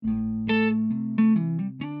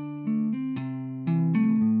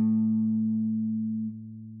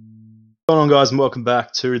Going on, guys, and welcome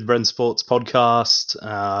back to the Bren Sports Podcast,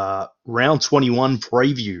 round 21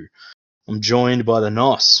 preview. I'm joined by the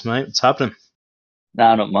NOS, mate. What's happening?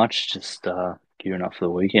 Nah, not much. Just gearing up for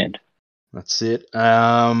the weekend. That's it.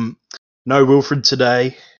 No Wilfred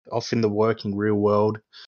today, off in the working real world,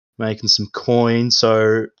 making some coin.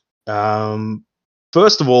 So,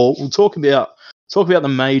 first of all, we'll talk about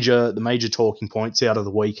the major talking points out of the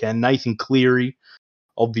weekend. Nathan Cleary,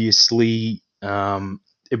 obviously.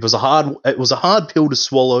 It was a hard pill to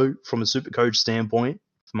swallow from a Supercoach standpoint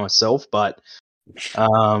for myself, but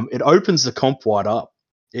it opens the comp wide up.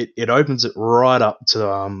 It opens it right up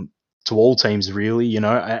to all teams, really, and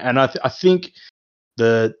I think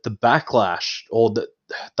the backlash or the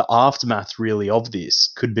aftermath really of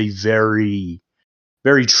this could be very,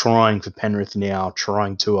 very trying for Penrith now,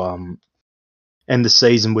 trying to end the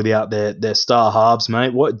season without their star halves,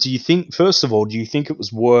 mate. What do you think? First of all, do you think it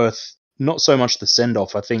was worth not so much the send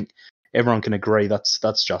off? I think everyone can agree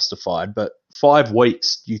that's justified. But 5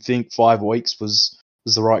 weeks, do you think 5 weeks was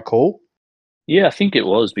the right call? Yeah, I think it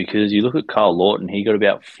was because you look at Carl Lawton, he got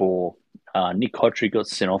about 4. Nick Cottrey got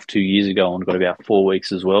sent off 2 years ago and got about 4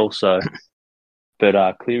 weeks as well. So,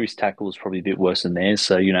 but Cleary's tackle was probably a bit worse than theirs.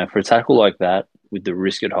 So, for a tackle like that with the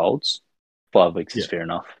risk it holds, 5 weeks is fair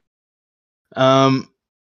enough.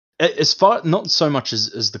 As far not so much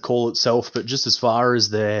as the call itself, but just as far as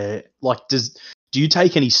do you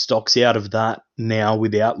take any stocks out of that now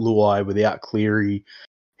without Luai, without Cleary?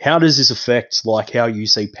 How does this affect how you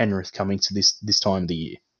see Penrith coming to this time of the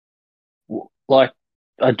year? Like,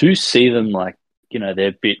 I do see them they're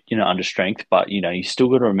a bit under strength, but you still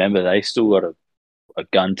got to remember they still got a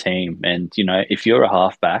gun team, and if you're a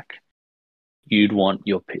halfback, you'd want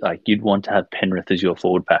to have Penrith as your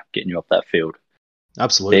forward pack getting you up that field.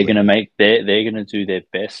 Absolutely, they're gonna do their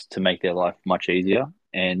best to make their life much easier,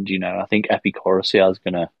 and I think Api Koroisau is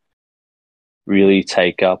gonna really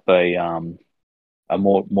take up a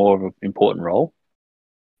more of an important role,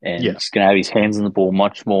 and he's gonna have his hands on the ball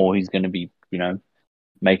much more. He's gonna be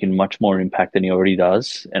making much more impact than he already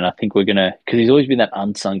does, and I think because he's always been that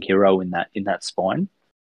unsung hero in that spine.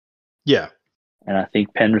 Yeah, and I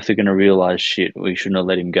think Penrith are gonna realize shit. We shouldn't have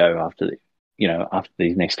let him go after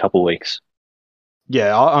these next couple of weeks.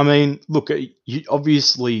 Yeah, I mean, look, you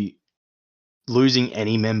obviously losing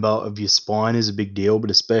any member of your spine is a big deal, but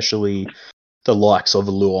especially the likes of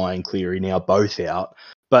Luai and Cleary now both out.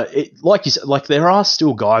 But like you said, there are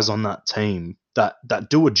still guys on that team that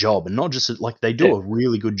do a job, and not just they do a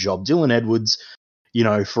really good job. Dylan Edwards,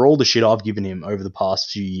 for all the shit I've given him over the past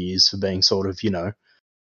few years for being sort of,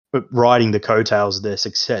 riding the coattails of their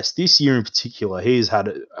success, this year in particular, he has had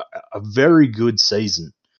a very good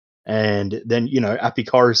season. And then, Api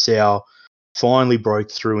Koroisau finally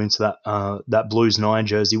broke through into that Blues 9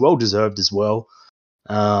 jersey, well deserved as well.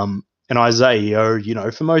 And Isaiah,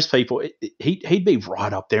 for most people, he'd be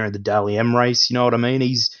right up there in the Dally M race. You know what I mean?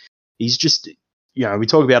 He's just, we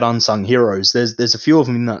talk about unsung heroes. There's a few of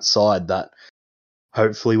them in that side that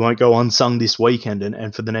hopefully won't go unsung this weekend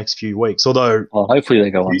and for the next few weeks. Although, hopefully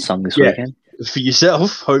they go unsung this weekend for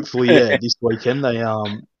yourself. Hopefully, this weekend they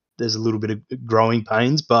there's a little bit of growing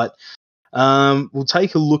pains, but we'll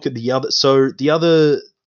take a look at the other. So the other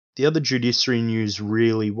judiciary news,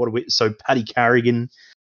 really. So Paddy Carrigan,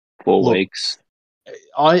 4 weeks.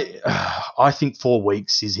 I think 4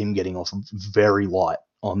 weeks is him getting off very light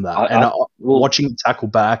on that. Watching the tackle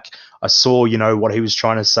back, I saw what he was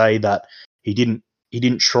trying to say, that he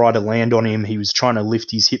didn't try to land on him. He was trying to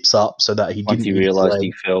lift his hips up so that he didn't. He realised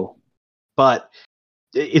he fell. But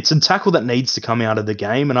it's a tackle that needs to come out of the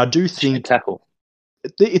game, and I do think tackle.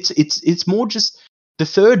 It's more just the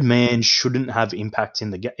third man shouldn't have impact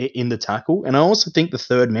in the tackle, and I also think the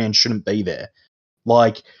third man shouldn't be there,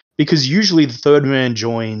 because usually the third man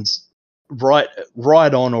joins right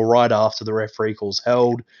on or right after the referee calls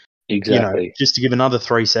held. Exactly. Just to give another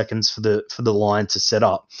 3 seconds for the line to set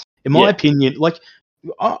up. In my opinion,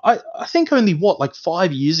 I think only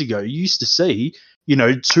 5 years ago you used to see,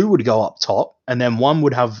 2 would go up top and then one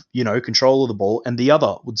would have, control of the ball and the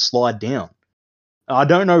other would slide down. I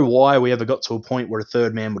don't know why we ever got to a point where a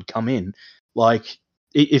third man would come in.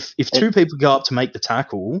 If 2 people go up to make the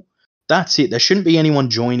tackle, that's it. There shouldn't be anyone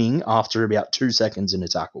joining after about 2 seconds in a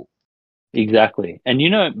tackle. Exactly. And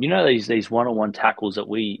these one-on-one tackles that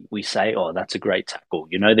we say, oh, that's a great tackle.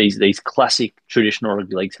 These classic traditional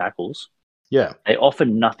rugby league tackles. Yeah. They offer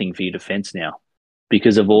nothing for your defense now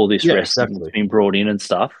because of all this rest that's been brought in and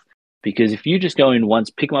stuff. Because if you just go in once,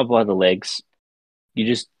 pick them up by the legs,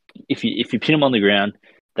 if you pin them on the ground,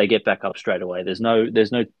 they get back up straight away. There's no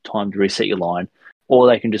time to reset your line, or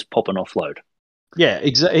they can just pop an offload. Yeah,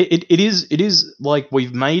 exactly. It is like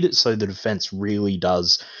we've made it so the defense really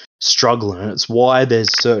does struggle, and it's why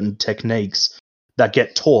there's certain techniques that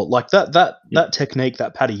get taught. Like that technique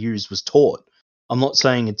that Paddy used was taught. I'm not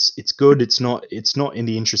saying it's good. It's not in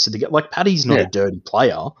the interest of the game. Like Paddy's not a Yeah, dirty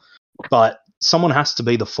player, but someone has to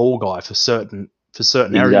be the fall guy for certain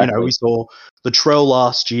areas. You know, we exactly. saw Latrell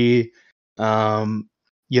last year.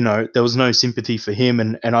 There was no sympathy for him,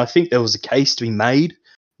 and I think there was a case to be made,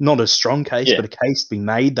 not a strong case, Yeah, but a case to be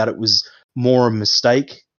made that it was more a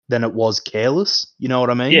mistake than it was careless. You know what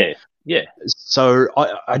I mean? yeah, yeah. So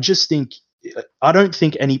I just think I don't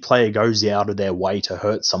think any player goes out of their way to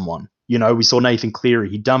hurt someone. You know, we saw Nathan Cleary.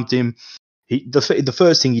 He dumped him. The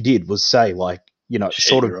first thing he did was say like, Shit,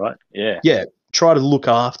 sort of, you're right. Yeah. yeah, try to look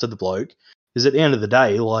after the bloke. Because at the end of the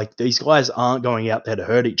day, like these guys aren't going out there to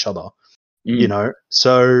hurt each other. Mm.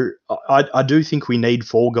 So I do think we need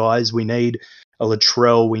four guys. We need a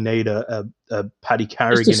Latrell. We need a Paddy Just to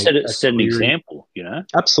Carrigan, a set an Cleary. example, you know.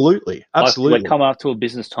 Absolutely, Like absolutely. come up to a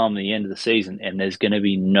business time at the end of the season, and there's going to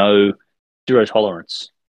be no zero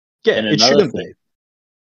tolerance. Yeah, And it another shouldn't be. thing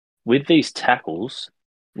with these tackles,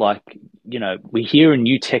 like we hear a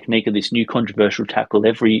new technique of this new controversial tackle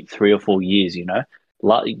every 3 or 4 years.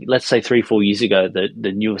 Like, let's say 3 4 years ago,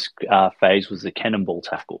 the newest phase was the cannonball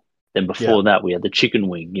tackle. Then Yeah, before that, we had the chicken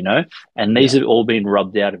wing. And these yeah, have all been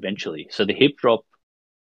rubbed out eventually. So the hip drop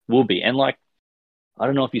will be, and like I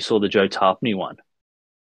don't know if you saw the Joe Tarpany one.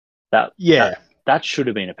 That that yeah, that should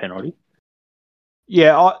have been a penalty.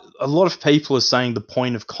 yeah. A lot of people are saying the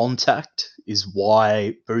point of contact is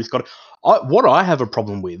why Booth got it. What I have a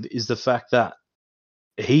problem with is the fact that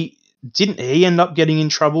he didn't he end up getting in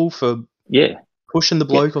trouble for Yeah, pushing the yeah,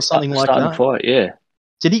 bloke or something like starting the that. fight. Yeah,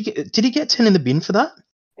 Did he get 10 in the bin for that?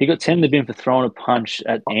 he got 10 in the bin for throwing a punch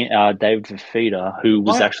at David Fafita, who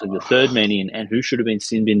was I actually the third man in, and who should have been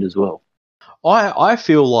sin binned as well. I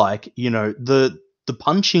feel like the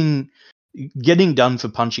punching, getting done for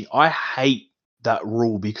punching. I hate that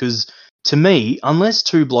rule because to me, unless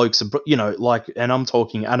two blokes are like, and I'm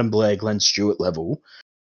talking Adam Blair, Glenn Stewart level,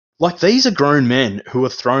 like these are grown men who are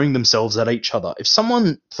throwing themselves at each other. If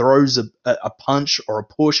someone throws a punch or a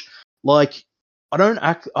push, like I don't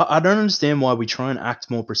understand why we try and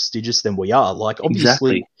act more prestigious than we are. Like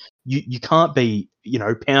obviously Exactly. you can't be,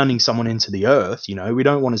 pounding someone into the earth. We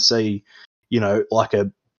don't want to see, like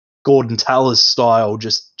a Gordon Tallis style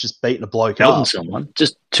just beating a bloke Belting up. someone,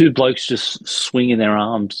 just two blokes just swinging their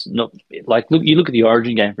arms. Not like you look at the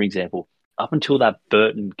Origin game for example. Up until that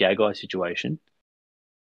Burton Gagai situation,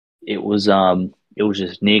 it was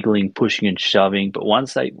just niggling, pushing, and shoving. But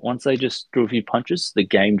once they just threw a few punches, the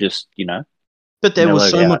game just But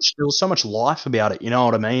mellowed out. there was so much life about it. You know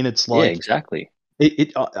what I mean? It's Yeah, like exactly.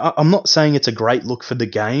 I'm not saying it's a great look for the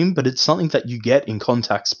game, but it's something that you get in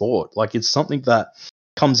contact sport. Like it's something that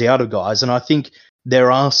comes out of guys, and I think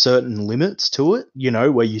there are certain limits to it.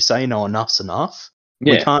 Where you say no, enough's enough.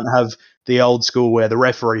 We Yeah, can't have the old school where the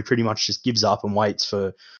referee pretty much just gives up and waits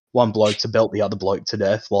for one bloke to belt the other bloke to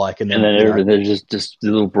death. Like, and and then then there's just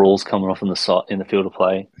little brawls coming off in the field of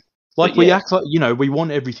play. But like we yeah, act like we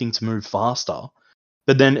want everything to move faster.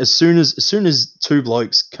 But then as soon as two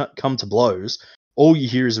blokes come to blows, all you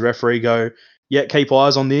hear is the referee go, "Yeah, keep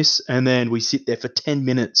eyes on this," and then we sit there for 10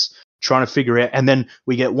 minutes trying to figure out, and then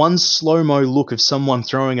we get one slow mo look of someone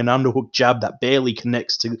throwing an underhook jab that barely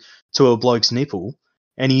connects to a bloke's nipple,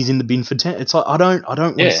 and he's in the bin for 10. It's like I don't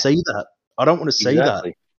want to yeah, see that. I don't want to see that.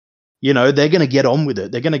 exactly. They're going to get on with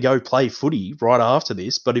it. They're going to go play footy right after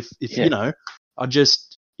this. But if Yeah, I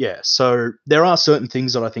just yeah. So there are certain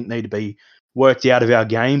things that I think need to be worked out of our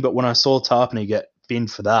game. But when I saw Tarpany get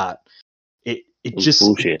binned for that, it it was just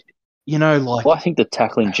bullshit. Well, I like think the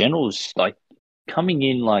tackle in general is like coming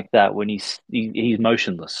in like that when he's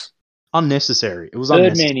motionless. unnecessary. It was Third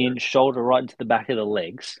man unnecessary. in, shoulder right into the back of the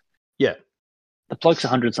legs. Yeah, The bloke's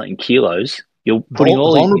 100 something kilos. You're putting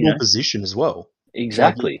all vulnerable position as well. Like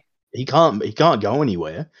exactly. he can't go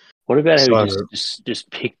anywhere. What about how he So just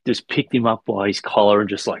picked him up by his collar and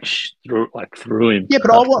just like threw him yeah,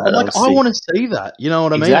 but I after want that? That like was I sick. want to see that. You know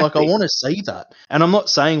what I mean? Like I Exactly. want to see that. And I'm not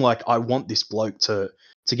saying like I want this bloke to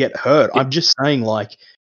get hurt. Yeah, I'm just saying like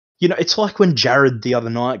it's like when Jared the other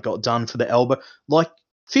night got done for the elbow. Like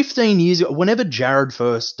 15 years ago, whenever Jared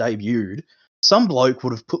first debuted, some bloke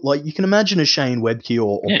would have put like you can imagine a Shane Webke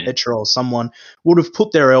or yeah, Petra or someone would have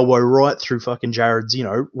put their elbow right through fucking Jared's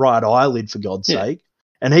right eyelid for God's yeah, sake,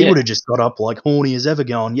 and he yeah. would have just got up like horny as ever,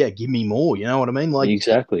 going, "Yeah, give me more." You know what I mean? Like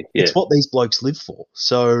Exactly. Yeah, it's what these blokes live for.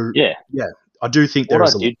 So yeah. yeah, I do think What there I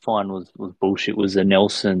is a did find was bullshit was the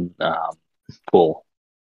Nelson call.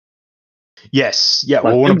 yes, yeah. Like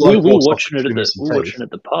Well, when we, a we bloke we were walks off watching with it two at the missing we were teeth, watching it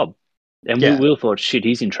at the pub, And we Yeah, will thought, shit,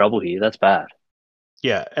 he's in trouble here. That's bad.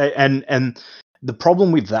 yeah, and the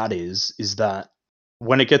problem with that is that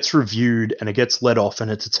when it gets reviewed and it gets let off, and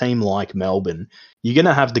it's a team like Melbourne, you're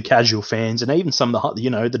gonna have the casual fans and even some of the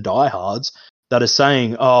the diehards that are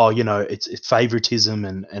saying, oh, it's favoritism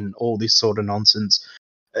and all this sort of nonsense,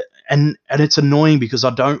 and it's annoying because I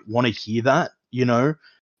don't want to hear that.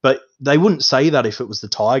 But they wouldn't say that if it was the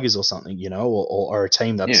Tigers or something, or a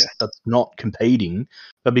team Yeah, that's not competing.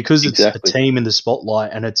 But because it's a exactly. team in the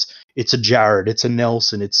spotlight and it's a Jared, it's a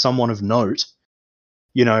Nelson, it's someone of note,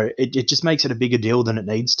 it just makes it a bigger deal than it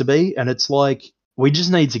needs to be. And it's like we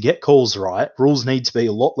just need to get calls right. Rules need to be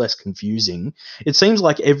a lot less confusing. It seems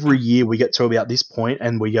like every year we get to about this point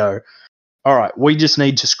and we go, all right, we just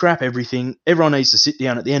need to scrap everything. Everyone needs to sit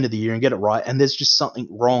down at the end of the year and get it right. And there's just something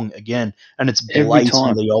wrong again, and it's Every time.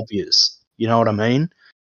 blatantly obvious. You know what I mean?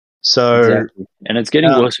 So, Exactly. And it's getting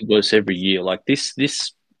um, worse and worse every year. Like this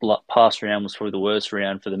past round was probably the worst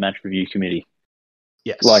round for the match review committee.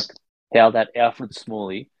 Like yes. how that Alfred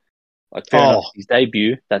Smalley, like fair enough, Oh, his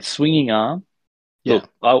debut, that swinging arm. yeah, Look,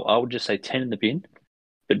 I would just say 10 in the bin.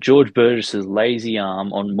 But George Burgess's lazy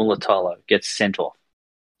arm on Mulatalo gets sent off,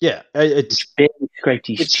 yeah. which barely scraped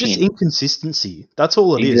his It's just chin. inconsistency. That's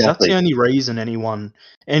all it is. That's the Exactly. only reason anyone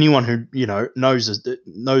who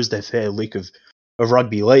knows their fair lick of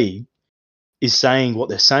rugby league is saying what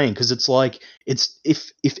they're saying, because it's like it's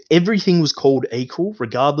if everything was called equal,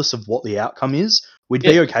 regardless of what the outcome is, we'd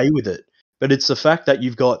Yeah. be okay with it. But it's the fact that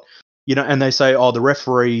you've got and they say, oh, the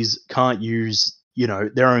referees can't use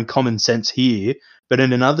their own common sense here, but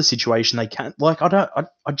in another situation they can't. Like I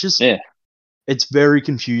just Yeah. it's very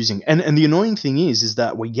confusing. And the annoying thing is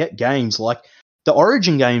that we get games like the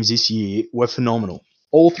Origin games this year were phenomenal.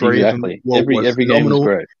 All three of them Exactly. were Every game was phenomenal.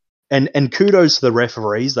 great. And kudos to the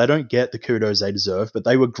referees. They don't get the kudos they deserve, but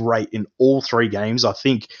they were great in all three games. I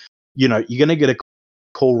think, you're going to get a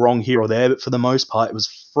call wrong here or there, but for the most part, it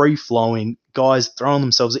was free flowing. Guys throwing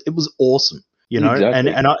themselves. It was awesome. And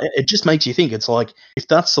Exactly. it just makes you think. It's like if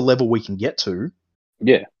that's the level we can get to,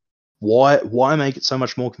 Yeah. why make it so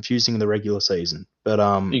much more confusing in the regular season? But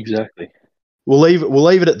Exactly. we'll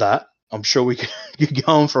leave it at that. I'm sure we could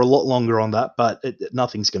go on for a lot longer on that, but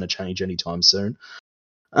nothing's going to change anytime soon.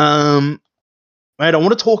 Mate, what I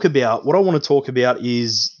want to talk about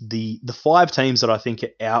is the five teams that I think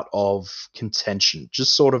are out of contention.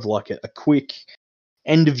 Just sort of like a quick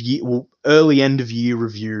early end of year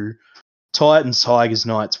review. Titans, Tigers,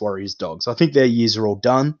 Knights, Warriors, Dogs. I think their years are all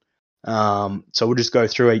done. So we'll just go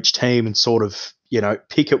through each team and sort of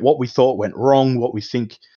pick at what we thought went wrong, what we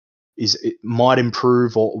think it might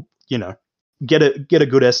improve, or get a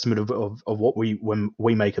good estimate of what when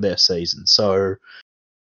we make of their season. So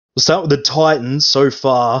we'll start with the Titans. So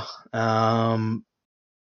far,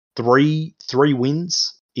 three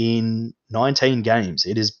wins in 19 games.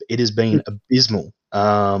 It has been abysmal.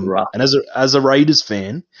 Rough. And as a Raiders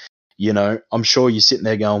fan, I'm sure you're sitting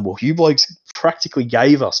there going, well, you blokes practically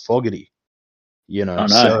gave us Fogarty. I know.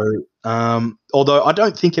 So although I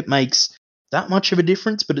don't think it makes that much of a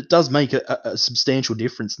difference, but it does make a substantial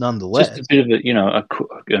difference Just a nonetheless. bit of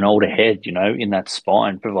an older head, in that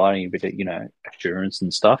spine, providing a bit of, assurance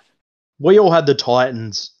and stuff. We all had the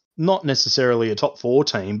Titans, not necessarily a top four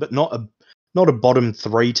team, but not a bottom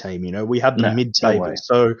three team. We had them No, mid no table. way.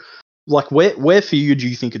 So, like, where for you do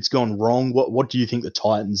you think it's gone wrong? What do you think the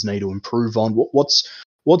Titans need to improve on?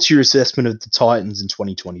 What's your assessment of the Titans in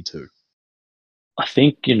 2022? I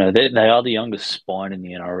think, they are the youngest spine in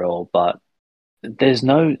the NRL, but there's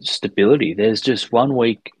no stability. There's just one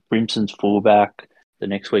week Brimson's fullback, the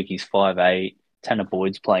next week he's 5'8", Tanner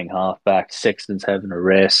Boyd's playing halfback, Sexton's having a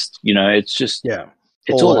rest. It's just Yeah,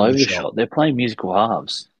 it's all all over over the the shop. shop. They're playing musical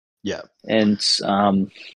halves. Yeah, And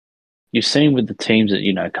you've seen with the teams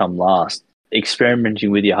that, come last,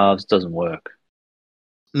 experimenting with your halves doesn't work.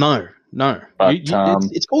 no. But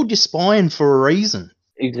It's called your spine for a reason.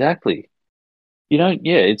 exactly.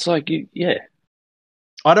 It's like yeah.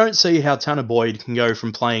 I don't see how Tanner Boyd can go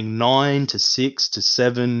from playing 9 to 6 to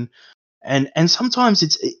 7, and sometimes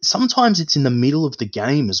it's in the middle of the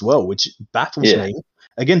game as well, which baffles Yeah. me.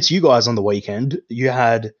 Against you guys on the weekend, you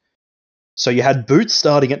had Boots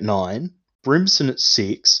starting at 9, Brimson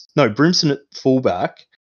at fullback,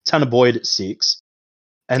 Tanner Boyd at 6,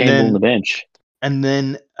 and Campbell on the then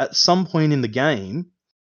bench. at some point in the game,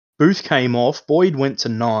 Booth came off, Boyd went to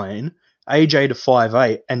 9, AJ to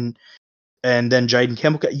 5'8", and then Jaden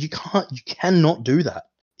Campbell. You cannot do that.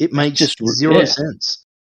 It That's makes just zero sense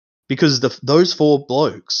because those four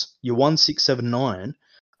blokes, your 1, 6, 7, 9,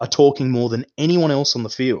 are talking more than anyone else on the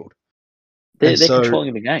field, and They're so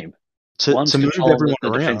controlling the game. to One's move controlling everyone the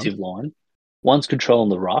around, defensive line. One's controlling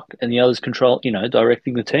the ruck, and the other's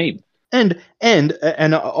directing the team.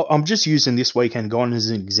 I'm just using this weekend gone as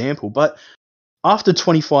an example, but after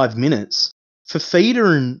 25 minutes,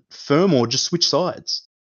 Fafita and Fermor just switched sides.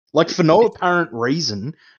 Like, for no apparent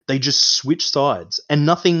reason, they just switched sides, and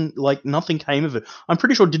nothing came of it. I'm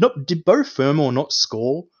pretty sure did both Fermor not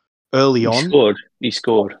score early on? He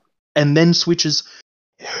scored. And then switches.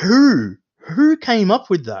 Who came up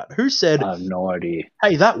with that? Who said, I have no idea.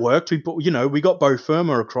 Hey, that worked. We got Bo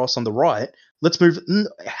Firma across on the right. Let's move.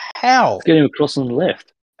 How? Let's get him across on the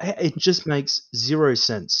left. It just makes zero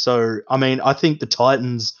sense. So, I mean, I think the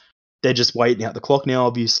Titans, they're just waiting out the clock now,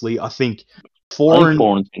 obviously. I think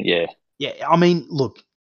Foreign, yeah. Yeah, I mean, look,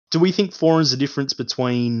 do we think Foreign's the difference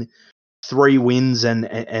between 3 wins and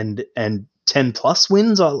 10+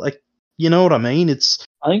 wins? You know what I mean?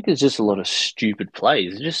 I think there's just a lot of stupid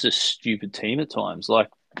plays. It's just a stupid team at times.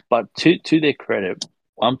 But to their credit,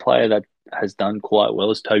 one player that has done quite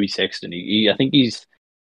well is Toby Sexton. I think he's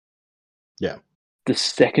the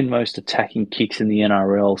second most attacking kicks in the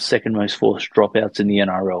NRL, second most forced dropouts in the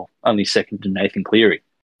NRL, only second to Nathan Cleary.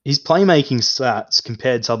 His playmaking stats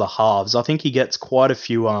compared to other halves, I think he gets quite a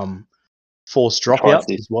few forced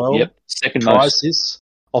dropouts as well. Yep, second most assists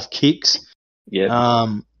off kicks. Yeah.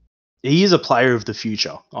 He is a player of the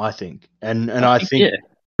future, I think, and I think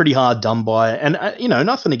pretty hard done by. And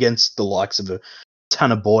nothing against the likes of a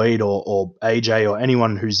Tanner Boyd or AJ or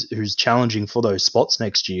anyone who's challenging for those spots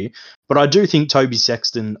next year. But I do think Toby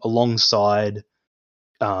Sexton alongside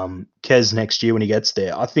Kez next year when he gets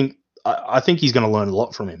there, I think he's going to learn a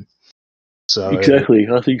lot from him. So exactly,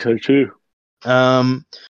 I think so too.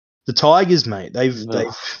 The Tigers, mate, they've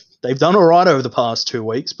done all right over the past 2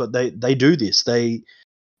 weeks, but they do this.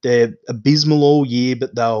 They're abysmal all year,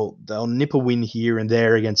 but they'll nip a win here and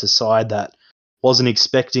there against a side that wasn't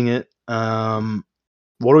expecting it.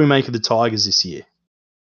 What do we make of the Tigers this year?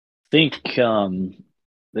 I think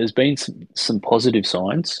there's been some positive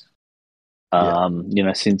signs.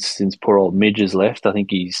 Since poor old Midge has left, I think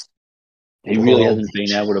he really hasn't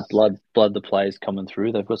been able to blood the players coming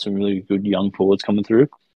through. They've got some really good young forwards coming through.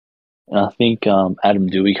 And I think Adam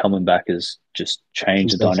Doueihi coming back has just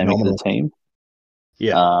changed the dynamic of the team.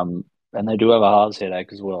 Yeah. And they do have a Haas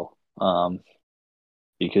headache as well.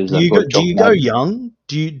 Because do you go young?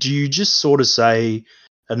 Do you just sort of say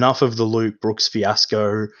enough of the Luke Brooks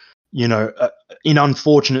fiasco? In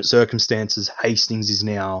unfortunate circumstances, Hastings is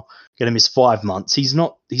now going to miss 5 months. He's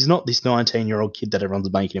not this 19-year-old kid that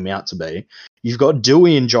everyone's making him out to be. You've got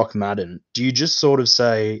Doueihi and Jock Madden. Do you just sort of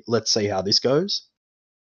say, let's see how this goes?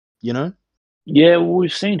 Yeah, well,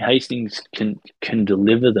 we've seen Hastings can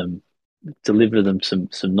deliver them some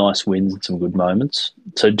nice wins and some good moments.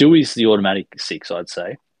 So Doueihi's the automatic 6, I'd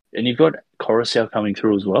say. And you've got Coruscant coming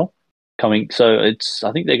through as well. So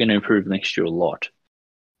I think they're going to improve next year a lot.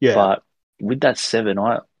 Yeah. But with that 7,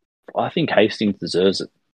 I think Hastings deserves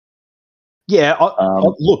it. Yeah,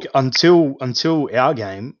 look, until our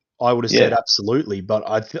game, I would have said absolutely. But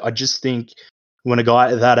I just think when a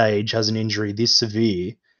guy at that age has an injury this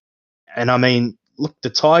severe, and I mean, look, the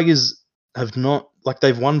Tigers have not,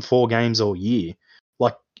 they've won 4 games all year.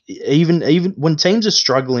 Even when teams are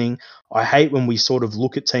struggling, I hate when we sort of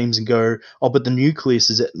look at teams and go, oh, but the nucleus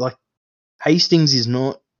is it. Hastings is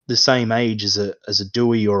not the same age as a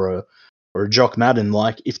Doueihi or a Jock Madden.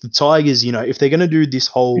 If the Tigers, if they're going to do this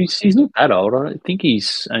whole, he's not that old. I think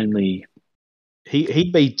he's only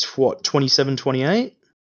he'd be 27, 28.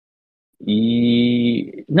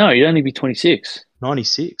 No, he'd only be 26.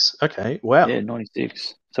 96. Okay, wow. Yeah,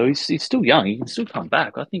 96. So he's still young. He can still come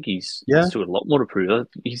back. I think he's still got a lot more to prove.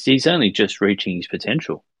 He's only just reaching his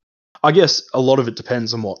potential. I guess a lot of it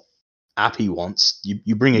depends on what Appy wants.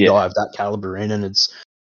 You bring a guy of that caliber in, and it's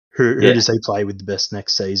who does he play with the best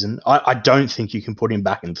next season? I don't think you can put him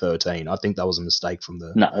back in 13. I think that was a mistake from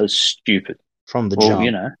the. No, it was stupid from the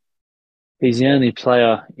jump. He's the only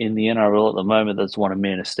player in the NRL at the moment that's won a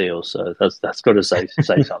Man of Steel, so that's got to say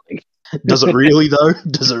something. Does it really though?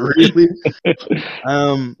 Does it really?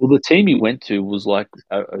 Well, the team he went to was like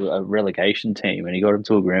a relegation team, and he got him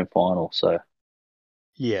to a grand final. So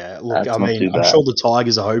yeah, look, I mean, I'm sure the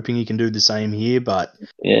Tigers are hoping he can do the same here, but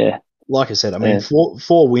yeah, like I said, I mean,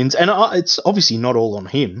 4 wins, and it's obviously not all on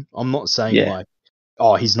him. I'm not saying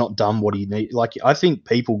he's not done what he needs. I think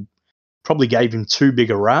people probably gave him too big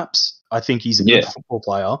a raps. I think he's a good football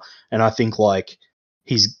player, and I think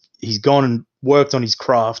he's gone and worked on his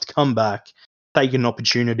craft, come back, taken an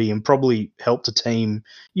opportunity, and probably helped a team.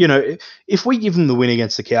 If we give them the win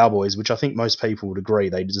against the Cowboys, which I think most people would agree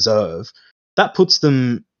they deserve, that puts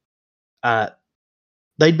them at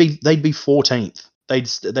they'd be 14th.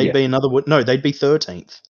 They'd be another they'd be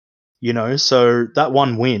 13th. So that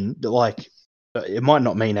one win, like, it might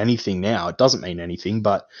not mean anything now. It doesn't mean anything,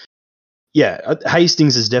 but yeah,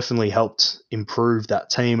 Hastings has definitely helped improve that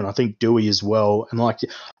team, and I think Dewey as well. And like,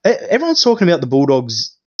 everyone's talking about the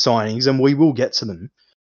Bulldogs signings, and we will get to them.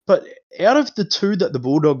 But out of the two that the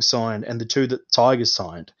Bulldogs signed and the two that the Tigers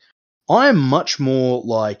signed, I am much more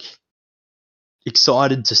like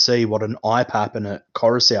excited to see what an IPAP and a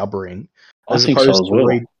Coruscant bring, I as think so opposed as to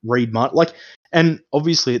well. Reed Martin. Like, and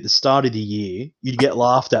obviously at the start of the year, you'd get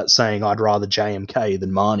laughed at saying I'd rather JMK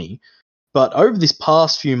than Marnie. But over this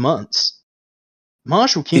past few months,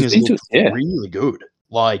 Marshall King has looked really good.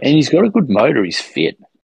 Like, and he's got a good motor. He's fit,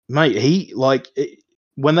 mate.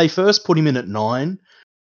 When they first put him in at 9,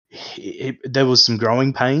 there was some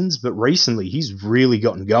growing pains, but recently he's really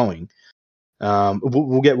gotten going.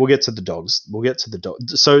 We'll get to the Dogs. We'll get to the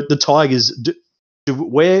Dogs. So the Tigers,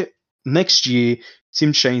 where next year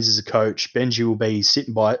Tim Sheens is a coach, Benji will be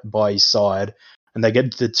sitting by his side, and they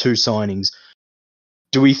get the 2 signings.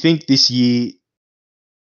 Do we think this year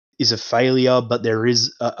is a failure, but there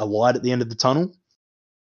is a light at the end of the tunnel?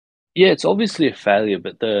 Yeah, it's obviously a failure,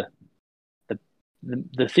 but the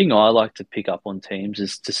thing I like to pick up on teams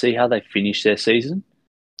is to see how they finish their season.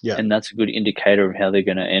 Yeah. And that's a good indicator of how they're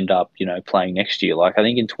going to end up, playing next year. Like, I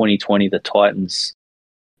think in 2020, the Titans,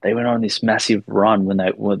 they went on this massive run when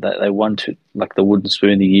they won to, like, the Wooden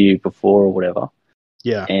Spoon the year before or whatever.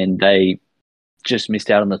 Yeah. And they just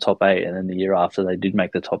missed out on the top 8, and then the year after they did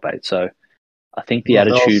make the top 8. So I think the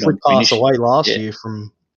attitude on pass away last year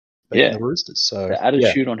from the Roosters. So the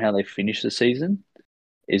attitude on how they finish the season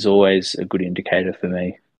is always a good indicator for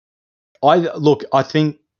me. I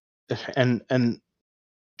think, and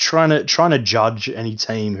trying to judge any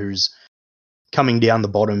team who's coming down the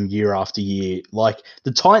bottom year after year, like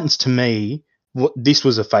the Titans, to me, this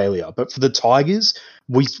was a failure. But for the Tigers,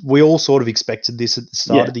 we all sort of expected this at the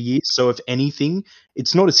start of the year. So if anything,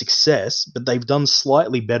 it's not a success, but they've done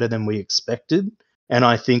slightly better than we expected. And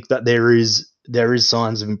I think that there is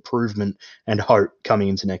signs of improvement and hope coming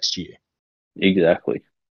into next year. Exactly.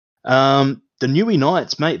 The Newey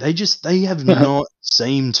Knights, mate, they have not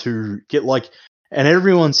seemed to get and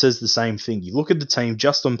everyone says the same thing. You look at the team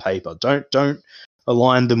just on paper. Don't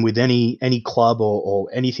align them with any club or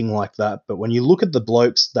anything like that. But when you look at the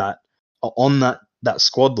blokes that are on that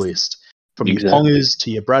squad list, from your Pongers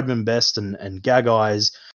to your Bradman Best and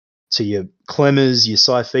Gaggais to your Clemmers, your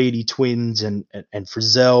Saifidi twins and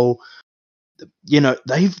Frizzell,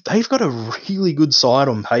 they've got a really good side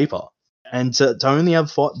on paper. And to only have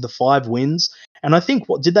the 5 wins, and I think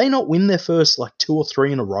did they not win their first 2 or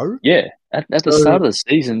 3 in a row? Yeah, at the start of the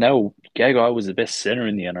season, Gagai was the best center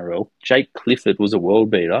in the NRL. Jake Clifford was a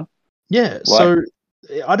world beater. Yeah, so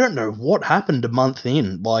I don't know what happened a month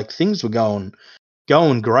in. Things were going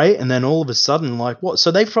great, and then all of a sudden, what?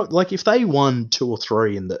 So if they won 2 or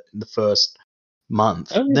 3 in the first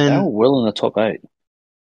month, then they were well in the top 8.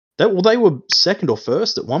 They were second or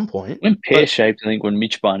first at one point. When pear-shaped, I think when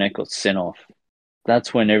Mitch Barnett got sent off,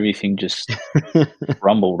 that's when everything just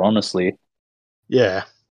rumbled, honestly. Yeah.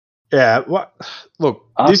 Yeah. Look,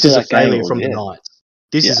 this is a failure from the Knights.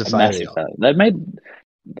 This is a failure. They made.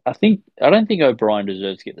 I don't think O'Brien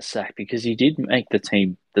deserves to get the sack because he did make the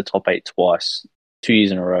team the top 8 twice, 2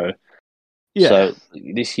 years in a row. Yeah. So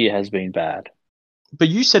this year has been bad. But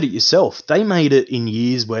you said it yourself. They made it in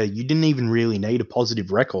years where you didn't even really need a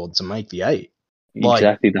positive record to make the 8.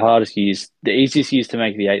 Exactly. The hardest years, the easiest years to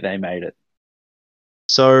make the 8, they made it.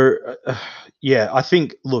 So, I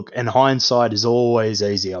think, look, and hindsight is always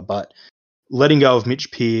easier, but letting go of Mitch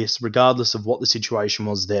Pearce, regardless of what the situation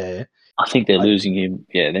was there. I think they're losing him.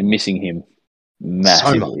 Yeah, they're missing him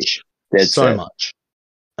massively. So much.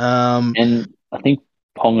 And I think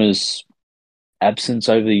Ponga's absence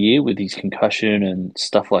over the year with his concussion and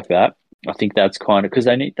stuff like that, I think that's kind of because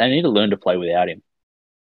they need to learn to play without him.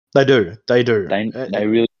 They do. They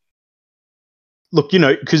really look.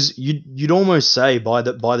 Because you'd almost say by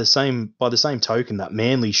the same token that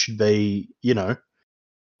Manly should be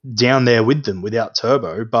down there with them without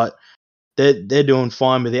Turbo, but they're doing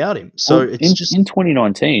fine without him. So it's just in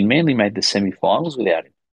 2019, Manly made the semi-finals without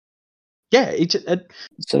him. Yeah,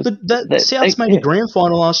 Souths made a grand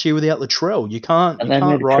final last year without Latrell. You can't. And they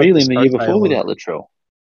made a prelim the year before without Latrell.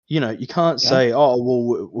 You can't say, "Oh,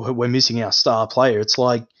 well, we're missing our star player." It's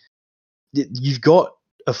like you've got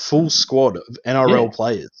a full squad of NRL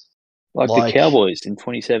players. Like the Cowboys in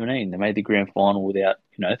 2017, they made the grand final without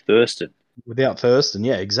Thurston. Without Thurston,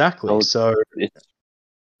 yeah, exactly. So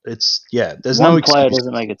it's there's one no player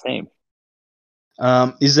doesn't make a team.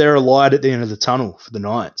 Is there a light at the end of the tunnel for the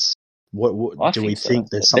Knights? What do we think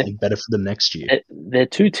there's something better for them next year? They're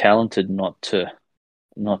too talented not to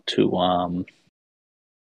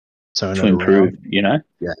Turn to it improve, around. you know.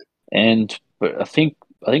 Yeah. But I think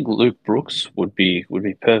Luke Brooks would be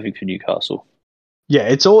perfect for Newcastle. Yeah,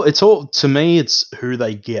 it's all to me. It's who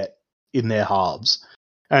they get in their halves,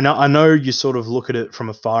 and I know you sort of look at it from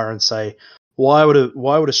afar and say, why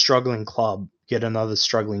would a struggling club get another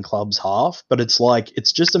struggling club's half? But it's like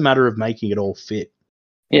it's just a matter of making it all fit.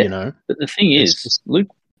 You Yeah, know, but the thing it's is, just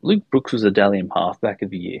Luke Brooks was a Dalian halfback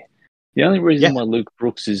of the year. The only yeah, reason why Luke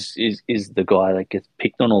Brooks is the guy that gets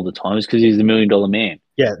picked on all the time is because he's the $1 million man.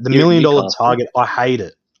 yeah. The Here at $1 million Newcastle, target. I hate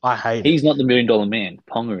it. I hate it. he's not the $1 million man.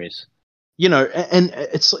 Ponga is. You know, and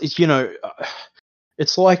it's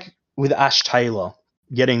it's like with Ash Taylor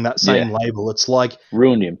getting that Yeah, same label. It's like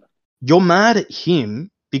ruined him. you're mad at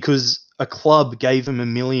him because a club gave him $1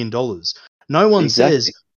 million. No one says,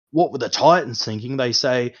 Exactly. what were the Titans thinking? They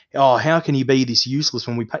say, oh, how can he be this useless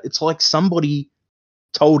when we pay? It's like somebody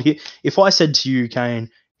told him. If I said to you, Kane,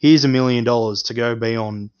 here's $1 million to go be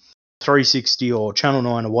on 360 or Channel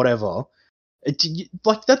 9 or whatever,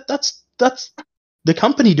 like that's the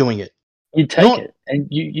company doing it. You take Not, it, and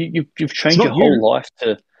you've it's trained your not whole you. life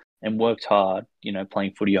to and worked hard. You know,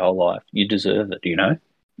 playing footy your whole life. You deserve it. You know,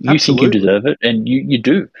 you think you Absolutely. deserve it, and you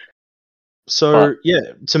do. So But yeah,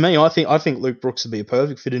 to me, I think Luke Brooks would be a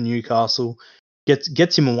perfect fit in Newcastle.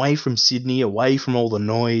 Gets him away from Sydney, away from all the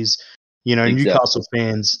noise. You know, exactly, Newcastle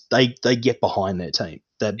fans they get behind their team.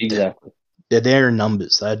 exactly. They're there in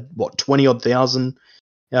numbers. They had what 20 odd thousand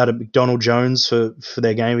out of McDonald Jones for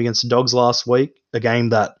their game against the Dogs last week. A game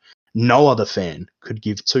that no other fan could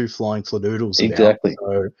give two flying fladoodles about. Exactly.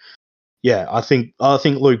 So yeah, I think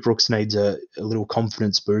Luke Brooks needs a little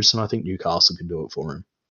confidence boost, and I think Newcastle can do it for him.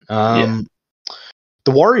 Yeah.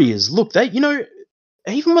 The Warriors, look, they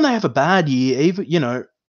even when they have a bad year, even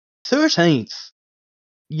 13th,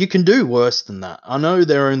 you can do worse than that. I know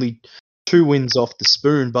they're only 2 wins off the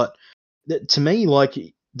spoon, but to me, like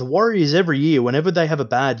the Warriors every year, whenever they have a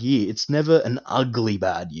bad year, it's never an ugly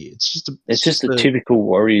bad year. It's It's just just a a typical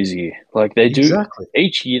Warriors year. Like they do exactly,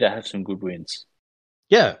 each year, they have some good wins.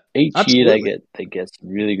 yeah, Each year absolutely. they get some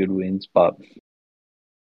really good wins, but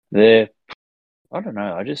they're I don't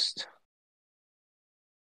know. I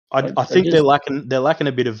I think they're just lacking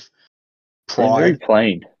a bit of they're very pride.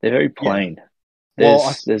 plain. They're very Yeah. plain.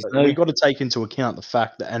 Well, There's we no got to take into account the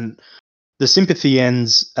fact that, and the sympathy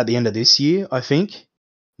ends at the end of this year. I think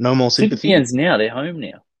no more sympathy sympathy. ends now. They're home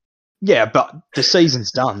now. Yeah, but the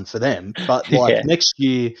season's done for them. But like Yeah, next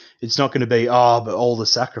year, it's not going to be but all the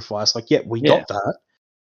sacrifice. Like, yeah, we yeah. got that,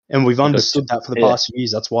 and we've They got understood that for the yeah. past few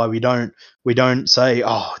years. That's why we don't say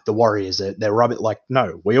the Warriors they're rubbish. Like,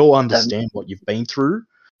 no, we all They've, understand what you've been through.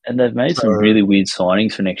 and they've made some So really weird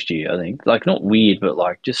signings for next year. I think like not weird, but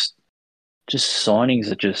like just signings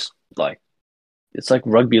that just like it's like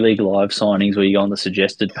rugby league live signings where you go on the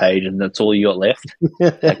suggested page and that's all you got left.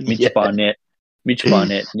 Like yeah, Mitch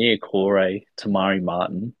Barnett, Nia Corey, Tamari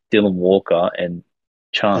Martin, Dylan Walker, and and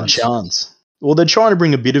Chance. chance. Well, they're trying to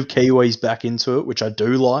bring a bit of Kiwis back into it, which I do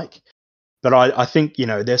like. But I think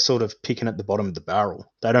they're sort of picking at the bottom of the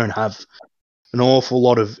barrel. They don't have an awful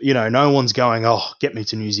lot of no one's going get me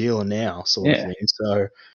to New Zealand now sort of Yeah. thing. So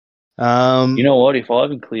You know what? If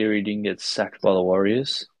Ivan Cleary didn't get sacked by the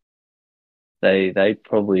Warriors, they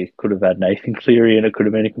probably could have had Nathan Cleary and it could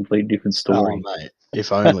have been a completely different oh story. mate,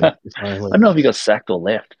 if I only, if only. don't know if he got sacked or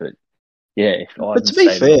left, but yeah, if But Ivan to be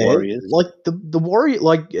stayed with the fair, Warriors, like the Warrior,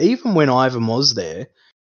 like even when Ivan was there,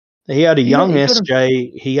 he had a he young got him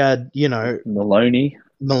SJ. He had Maloney.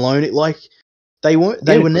 Maloney. Like they weren't, He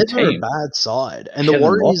they had a were good never a team. bad side. And the Kevin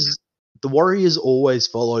Locke. Warriors, always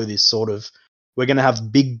follow this sort of we're going to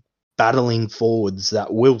have big battling forwards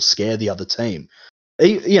that will scare the other team.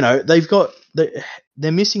 They've got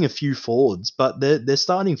they're missing a few forwards, but their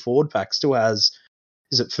starting forward pack still has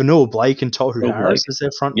is it Fanua Blake and Tohu Bill Harris Blake. as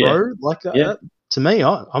their front Yeah, row? Like yeah. to me,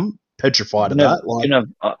 I'm petrified You of can have, that. Like, you can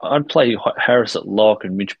have. I'd play Harris at lock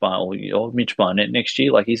and or Mitch Barnett next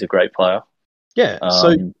year. Like he's a great player. yeah. So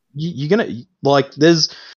Um, you're gonna like there's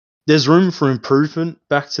room for improvement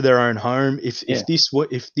back to their own home. yeah,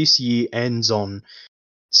 If this year ends on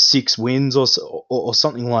 6 wins or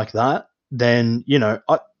something like that, then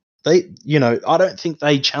I don't think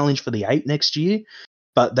they challenge for the 8 next year,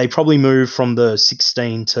 but they probably move from the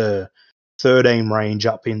 16 to 13 range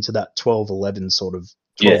up into that 12, 11 sort of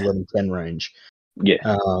 12, yeah, 11, 10 range. yeah,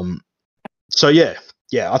 So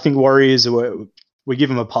I think Warriors we give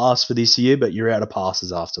them a pass for this year, but you're out of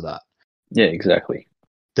passes after that. yeah. Exactly.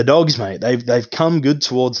 The Dogs, mate, they've come good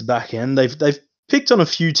towards the back end. They've picked on a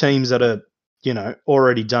few teams that are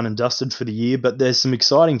already done and dusted for the year, but there's some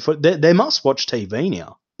exciting they're must watch TV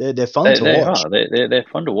now. They're fun They, to they watch. are. They're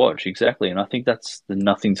fun to watch, exactly. And I think that's the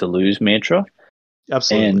nothing to lose mantra.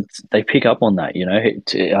 Absolutely. And they pick up on that,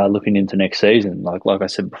 looking into next season. Like I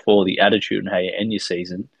said before, the attitude and how you end your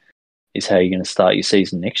season is how you're going to start your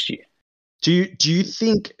season next year. Do you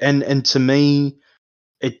think? And to me,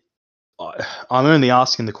 I'm only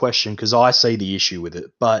asking the question because I see the issue with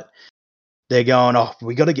it. But they're going, oh,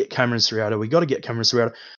 we got to get Cameron Cirata. We got to get Cameron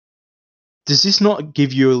Cirata. Does this not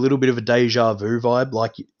give you a little bit of a deja vu vibe?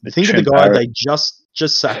 Like, think Trent of the guy Barrett. they just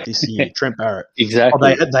sacked this year, Trent Barrett.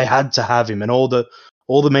 Exactly. Oh, they had to have him, and all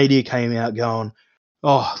the media came out going,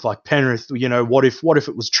 oh, like Penrith. What if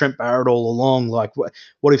it was Trent Barrett all along? Like,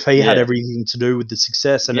 what if he had everything to do with the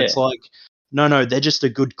success? And it's like, no, they're just a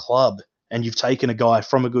good club, and you've taken a guy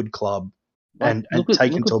from a good club and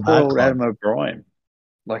taken to a bad club. Adam O'Brien.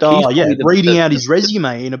 Like, reading out his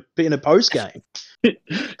resume in a post game.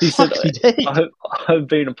 He said, I've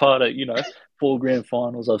been a part of 4 grand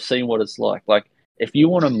finals. I've seen what it's like. Like, if you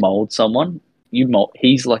want to mold someone,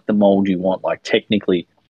 he's like the mold you want. Like, technically,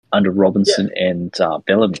 under Robinson and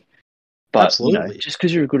Bellamy. But absolutely, just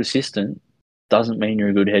because you're a good assistant doesn't mean you're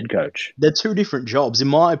a good head coach. They're two different jobs, in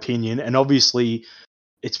my opinion. And obviously,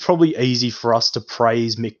 it's probably easy for us to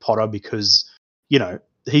praise Mick Potter because he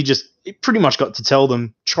pretty much got to tell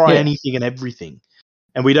them try anything and everything.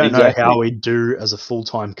 And we don't know how he'd do as a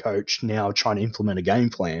full-time coach now trying to implement a game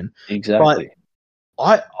plan. Exactly.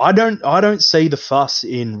 But I don't see the fuss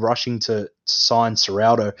in rushing to sign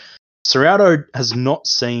Ciraldo. Ciraldo has not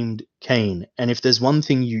seemed keen. And if there's one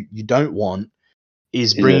thing you don't want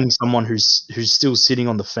is bringing someone who's still sitting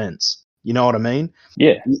on the fence. You know what I mean?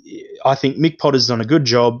 Yeah. I think Mick Potter's done a good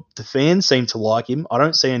job. The fans seem to like him. I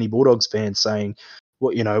don't see any Bulldogs fans saying,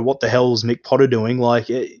 what the hell is Mick Potter doing? Like,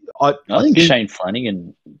 I think Shane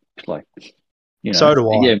Flanagan, so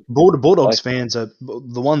do I. Yeah, Bulldogs fans are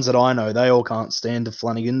the ones that I know. They all can't stand the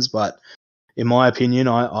Flanagans, but in my opinion,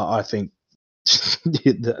 I think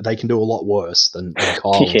they can do a lot worse than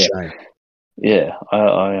Kyle and Shane. Yeah,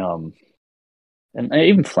 and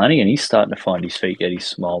even Flanagan, he's starting to find his feet, get his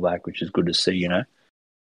smile back, which is good to see.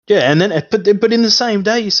 Yeah, and then but in the same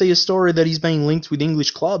day, you see a story that he's being linked with English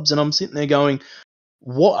clubs, and I'm sitting there going,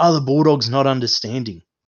 what are the Bulldogs not understanding?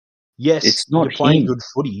 Yes, it's not you're playing good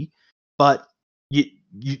footy, but you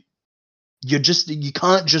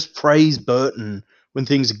can't just praise Burton when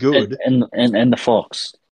things are good. And the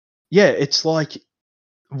Fox. Yeah, it's like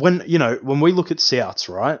when we look at Souths,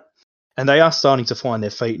 right? And they are starting to find their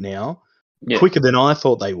feet now, quicker than I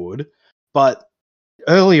thought they would. But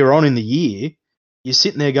earlier on in the year, you're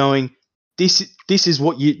sitting there going, this is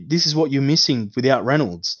what you're missing without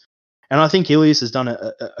Reynolds. And I think Ilias has done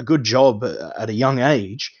a good job at a young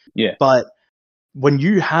age. Yeah. But when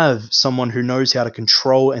you have someone who knows how to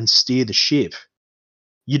control and steer the ship,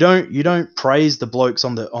 you don't praise the blokes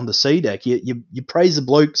on the sea deck. You praise the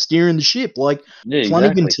bloke steering the ship. Like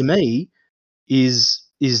Flanagan to me is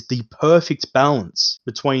the perfect balance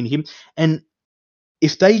between him. And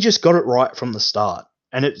if they just got it right from the start,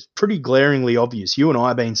 and it's pretty glaringly obvious, you and I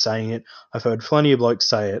have been saying it, I've heard plenty of blokes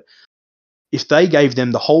say it, if they gave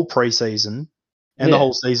them the whole preseason and the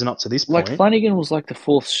whole season up to this point... Like, Flanagan was like the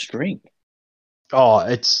 4th string. Oh,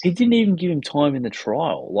 he didn't even give him time in the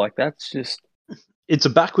trial. Like, that's just... It's a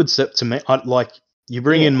backward step to me. You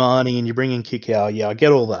bring in Marnie and you bring in Kikau, I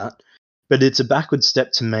get all that. But it's a backward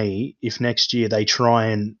step to me if next year they try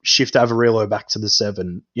and shift Averillo back to the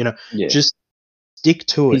 7. Just stick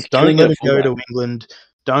to it. Don't let him go to England.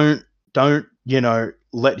 Don't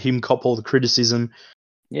let him cop all the criticism.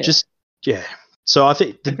 So I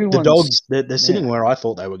think the Dogs, they're sitting where I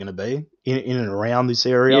thought they were going to be, in and around this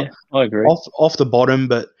area. Yeah, I agree. Off the bottom,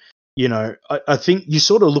 but, I think you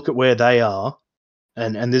sort of look at where they are,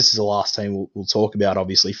 and this is the last team we'll talk about,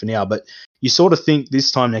 obviously, for now, but you sort of think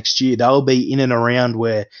this time next year they'll be in and around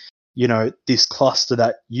where, this cluster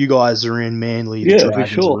that you guys are in, Manly, the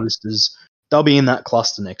Dragons, the Roosters, they'll be in that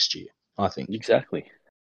cluster next year, I think. Exactly.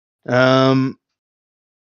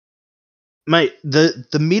 Mate,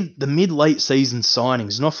 the mid-late season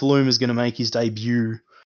signings, Nofoaluma is going to make his debut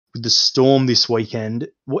with the Storm this weekend.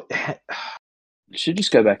 Should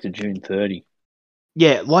just go back to June 30.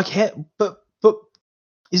 Yeah, but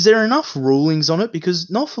is there enough rulings on it? Because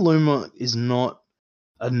Nofoaluma is not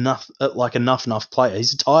enough player.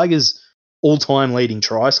 He's the Tigers' all-time leading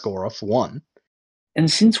try scorer, for one. And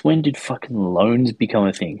since when did fucking loans become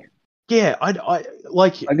a thing? Yeah,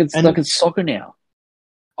 it's soccer now.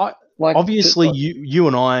 Obviously, you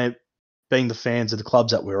and I, being the fans of the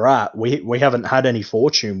clubs that we're at, we haven't had any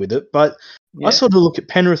fortune with it. But I sort of look at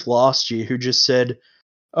Penrith last year, who just said,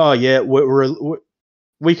 "Oh yeah,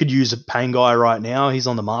 we could use a paying guy right now. He's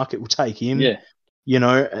on the market. We'll take him." Yeah.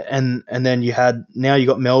 and then you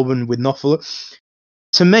got Melbourne with Knopfler.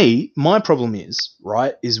 To me, my problem is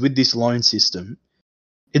with this loan system,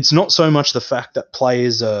 it's not so much the fact that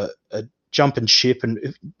players are jumping ship,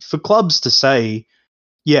 and for clubs to say,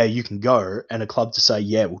 yeah, you can go, and a club to say,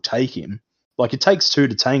 yeah, we'll take him. Like, it takes two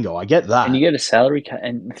to tango. I get that. And you get a salary cap.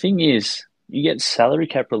 And the thing is, you get salary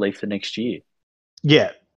cap relief for next year.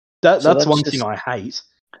 Yeah, that's one thing I hate.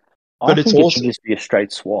 But I think it should just be a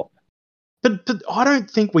straight swap. But I don't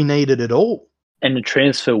think we need it at all. And the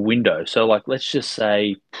transfer window. So, like, let's just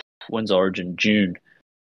say, when's Origin? June.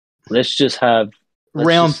 Let's just have...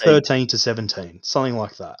 Round 13 to 17, something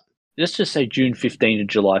like that. Let's just say June 15 to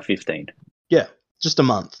July 15. Yeah, just a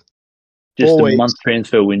month. Just a month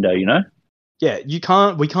transfer window, Yeah,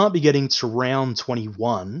 we can't be getting to round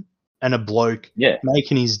 21 and a bloke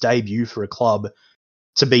making his debut for a club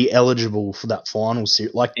to be eligible for that final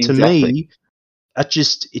series. Like, to me, it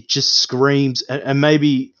just screams, and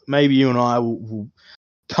maybe you and I will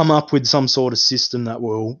come up with some sort of system that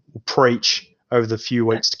we'll preach over the few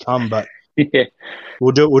weeks to come, but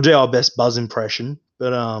we'll do our best Buzz impression.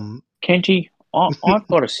 But Kenji, I've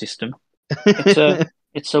got a system.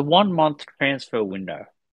 It's a 1 month transfer window.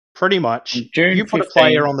 Pretty much. You put 15, a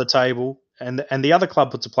player on the table, and the other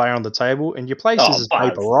club puts a player on the table, and your place is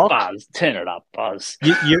paper rock. Buzz, turn it up, Buzz.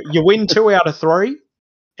 You win 2 out of 3,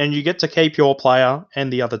 and you get to keep your player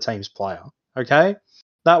and the other team's player. Okay,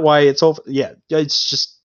 that way it's all. Yeah, it's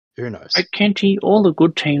just, who knows. But Kenji, all the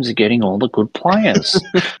good teams are getting all the good players.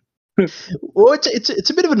 Well, it's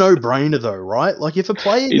a bit of a no-brainer though, right? Like, if a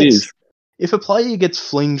player gets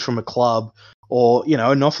flinged from a club, or in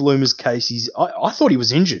Nofaluma's case, I thought he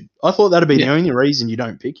was injured. I thought that'd be the only reason you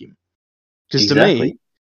don't pick him. Because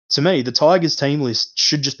to me, the Tigers team list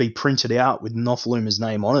should just be printed out with Nofaluma's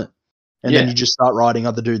name on it, and then you just start writing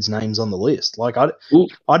other dudes' names on the list. Like,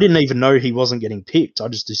 I didn't even know he wasn't getting picked. I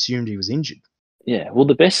just assumed he was injured. Yeah. Well,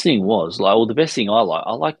 the best thing I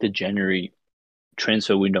like the January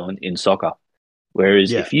transfer window in soccer.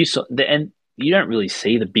 Whereas if you don't really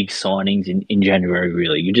see the big signings in January,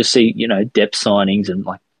 really. You just see, depth signings and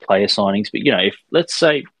like player signings. But, let's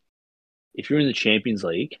say if you're in the Champions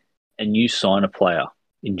League and you sign a player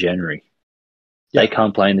in January, they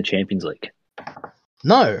can't play in the Champions League.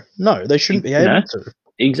 No, they shouldn't be able to.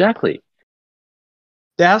 Exactly.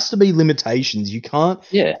 There has to be limitations. You can't.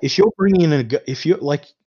 Yeah. If you're bringing in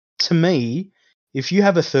to me, if you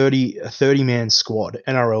have a 30-man squad,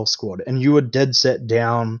 NRL squad, and you are dead set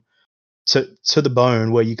down to the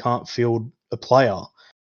bone where you can't field a player,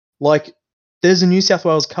 like, there's a New South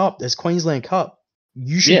Wales Cup, there's Queensland Cup.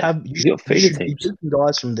 You should be picking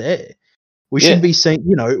guys from there. We should be seeing,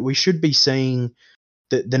 we should be seeing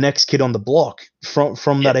the next kid on the block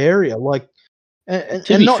from that area. Like,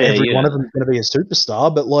 and not fair, every one of them is going to be a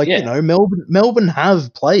superstar, but Melbourne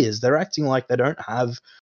have players. They're acting like they don't have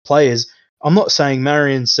players. I'm not saying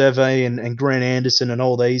Marion Seve and Grant Anderson and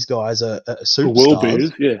all these guys are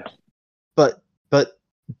superstars. But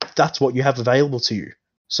that's what you have available to you.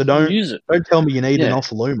 So don't tell me you need an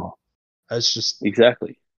Nofoaluma. It's just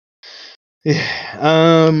exactly.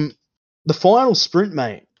 Yeah. The final sprint,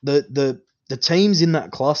 mate. The teams in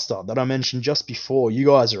that cluster that I mentioned just before, you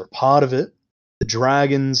guys are a part of it. The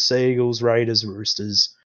Dragons, Seagulls, Raiders,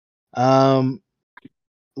 Roosters.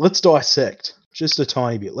 Let's dissect just a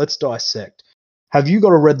tiny bit. Let's dissect. Have you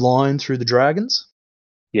got a red line through the Dragons?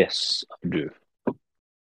 Yes, I do.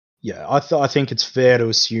 Yeah, I think it's fair to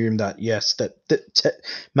assume that, yes, that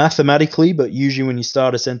mathematically, but usually when you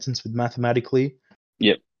start a sentence with mathematically.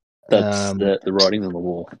 Yep, that's the writing's on the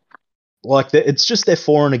wall. Like, it's just their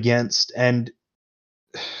for and against, and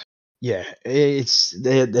yeah, they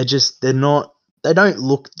don't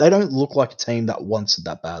look like a team that wants it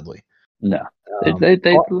that badly. No,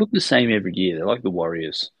 they look the same every year. They're like the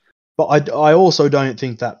Warriors. But I also don't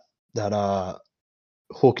think that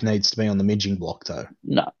Hook needs to be on the midging block, though.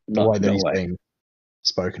 No, the way that he's being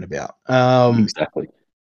spoken about. Exactly.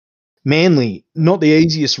 Manly, not the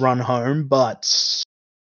easiest run home, but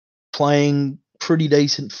playing pretty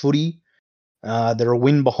decent footy. They're a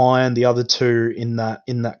win behind the other two in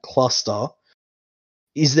that cluster.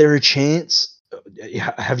 Is there a chance?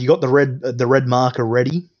 Have you got the red marker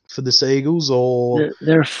ready for the Seagulls? Or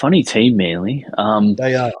they're a funny team, Manly.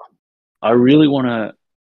 They are. I really want to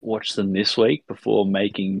watch them this week before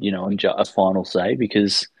making a final say,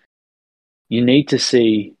 because you need to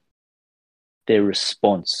see their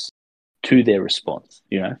response to their response.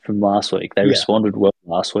 From last week, they responded well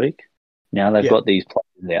last week. Now they've got these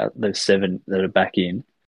players out. There's 7 that are back in,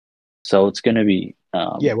 so it's going to be.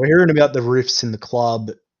 We're hearing about the rifts in the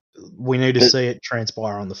club. We need to see it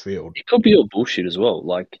transpire on the field. It could be all bullshit as well.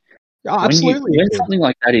 Like, Absolutely, it When could. something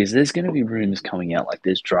like that is, there's going to be rumors coming out like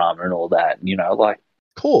there's drama and all that, like.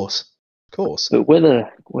 Of course. But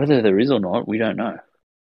whether there is or not, we don't know.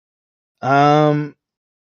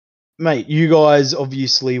 Mate, you guys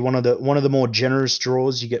obviously one of the more generous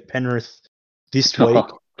draws. You get Penrith this week,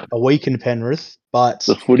 a week in Penrith, but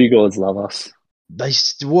The footy gods love us.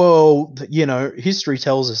 history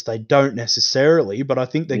tells us they don't necessarily, but I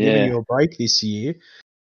think they're giving you a break this year.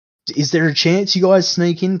 Is there a chance you guys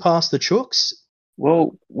sneak in past the Chooks?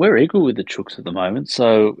 Well, we're equal with the Chooks at the moment,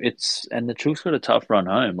 and the Chooks got a tough run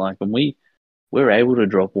home. Like, when we're able to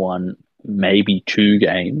drop one, maybe 2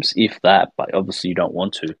 games, if that, but obviously you don't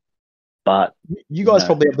want to. But you guys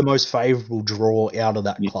probably have the most favourable draw out of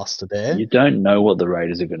that cluster there. You don't know what the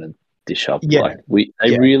Raiders are going to dish up. Yeah.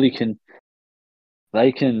 They really can.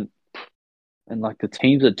 They can, and like the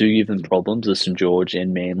teams that do give them problems are St George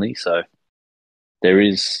and Manly. So there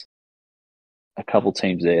is a couple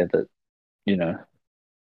teams there that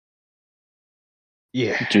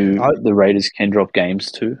the Raiders can drop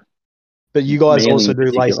games to. But you guys Manly also do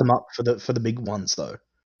lace them up for the big ones, though.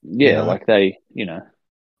 Yeah, like they.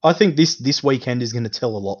 I think this weekend is going to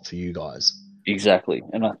tell a lot for you guys. Exactly,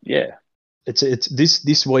 and it's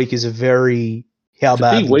this week is a very it's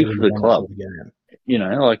a big week for the club.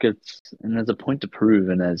 And there's a point to prove,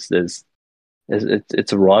 and it's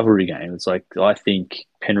a rivalry game. It's like, I think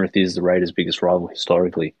Penrith is the Raiders' biggest rival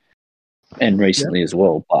historically, and recently as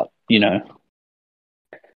well. But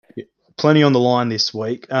plenty on the line this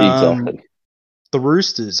week. Exactly. The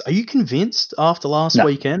Roosters. Are you convinced after last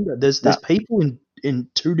weekend? There's people in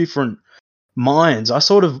two different minds. I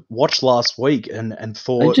sort of watched last week and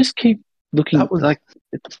thought they just keep looking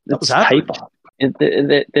it's paper.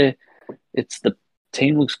 It's the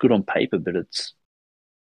team looks good on paper, but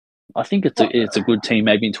I think it's a good team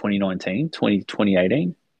maybe in 2019,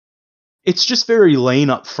 2018. It's just very lean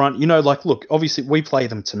up front. Look, obviously we play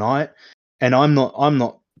them tonight, and I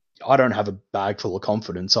don't have a bag full of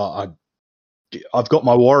confidence. I've got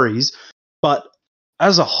my worries, but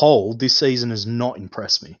as a whole, this season has not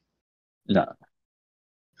impressed me. No.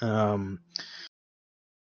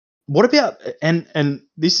 What about and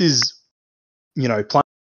this is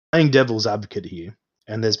playing devil's advocate here,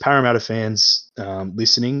 and there's Parramatta fans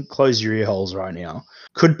listening. Close your ear holes right now.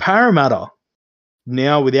 Could Parramatta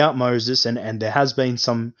now, without Moses, and there has been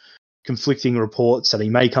some conflicting reports that he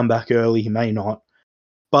may come back early, he may not,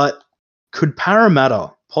 but could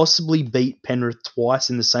Parramatta possibly beat Penrith twice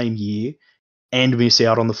in the same year and miss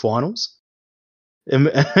out on the finals? Am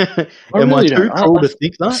I too cool to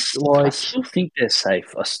think that? I still think they're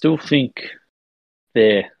safe. I still think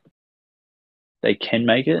they can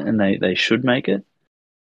make it, and they should make it.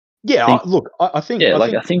 Yeah, I think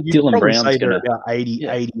Dylan Brown's going to about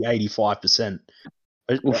 85%.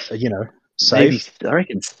 Safe. Maybe, I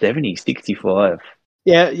reckon 70, 65.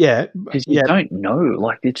 Yeah. Because you don't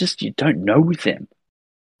know. You don't know with them.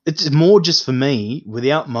 It's more just for me,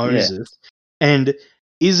 without Moses, and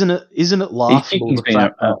isn't it laughable? He's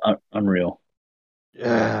been unreal.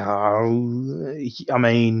 I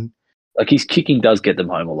mean, his kicking does get them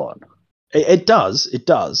home a lot. It does.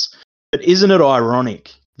 But isn't it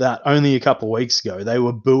ironic that only a couple of weeks ago they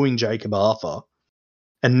were booing Jacob Arthur,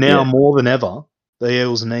 and now more than ever the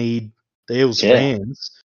Eels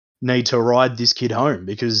fans need to ride this kid home,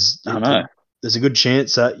 because there's a good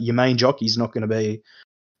chance that your main jockey's not going to be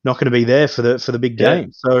there for the big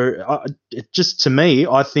game. So to me,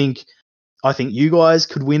 I think you guys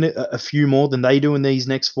could win a few more than they do in these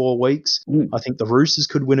next 4 weeks. I think the Roosters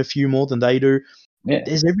could win a few more than they do. Yeah.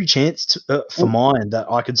 There's every chance for mine that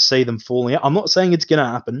I could see them falling out. I'm not saying it's going to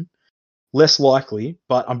happen, less likely,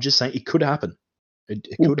 but I'm just saying it could happen. It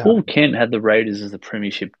could happen. Paul Kent had the Raiders as the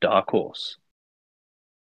premiership dark horse.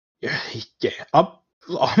 Yeah. I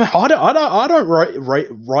don't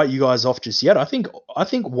write you guys off just yet. I think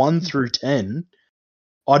 1 through 10,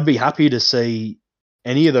 I'd be happy to see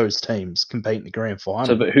any of those teams compete in the grand final.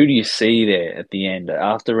 So, but who do you see there at the end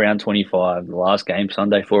after round 25? The last game,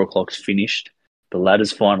 Sunday 4:00's finished. The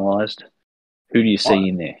ladder's finalised. Who do you see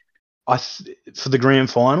in there? For the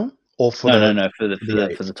grand final, or for for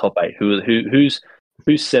the top 8. Who's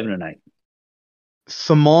 7 and 8?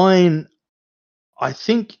 For mine, I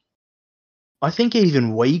think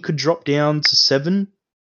even we could drop down to 7.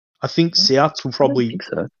 I think Souths will probably. I think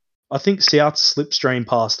so. I think Souths slipstream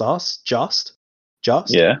past us. Just.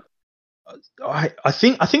 Yeah. I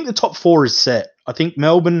think the top 4 is set. I think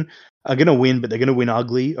Melbourne are going to win, but they're going to win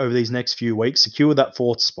ugly over these next few weeks. Secure that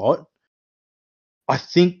 4th spot. I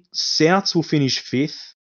think Souths will finish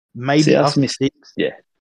 5th. Maybe Souths missed 6th. Yeah.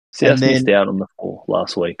 Souths missed out on the 4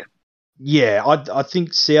 last week. Yeah, I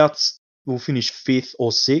think Souths we'll finish 5th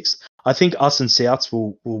or 6th. I think us and Souths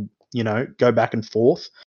will go back and forth.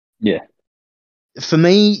 Yeah. For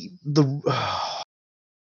me, the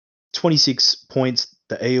 26 points,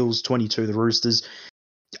 the Eels, 22, the Roosters.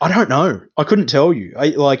 I don't know. I couldn't tell you.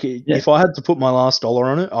 If I had to put my last dollar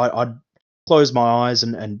on it, I'd close my eyes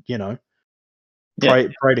and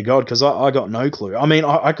pray to God, because I got no clue. I mean,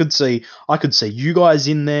 I could see you guys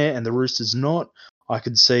in there and the Roosters not. I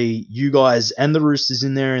could see you guys and the Roosters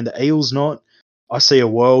in there and the Eels not. I see a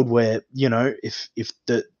world where, if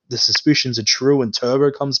the suspicions are true and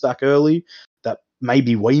Turbo comes back early, that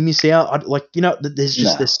maybe we miss out.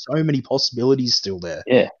 There's so many possibilities still there.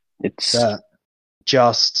 Yeah, it's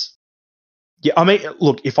just, yeah. I mean,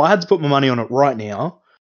 look, if I had to put my money on it right now,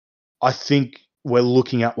 I think we're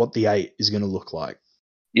looking at what the 8 is going to look like.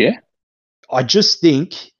 Yeah. I just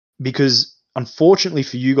think, because unfortunately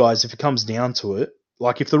for you guys, if it comes down to it,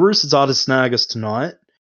 like if the Roosters are to snag us tonight,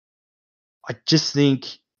 I just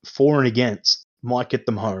think for and against might get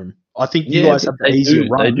them home. I think you guys have the easier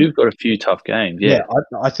run. They do got a few tough games. Yeah,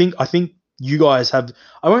 I think you guys have.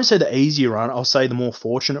 I won't say the easier run. I'll say the more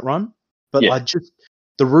fortunate run. But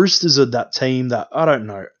the Roosters are that team that I don't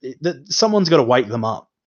know. That someone's got to wake them up.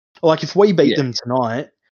 Like if we beat them tonight,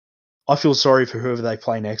 I feel sorry for whoever they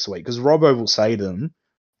play next week, because Robbo will say to them,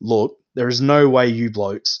 "Look, there is no way you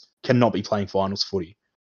blokes cannot be playing finals footy.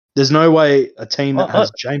 There's no way a team that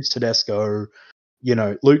has James Tedesco,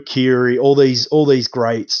 Luke Keary, all these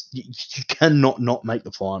greats, you cannot not make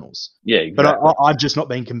the finals." Yeah, exactly. But I've just not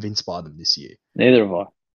been convinced by them this year. Neither have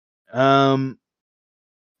I.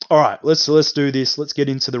 All right, let's do this. Let's get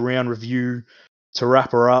into the round review to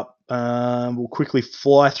wrap her up. We'll quickly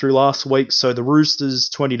fly through last week. So the Roosters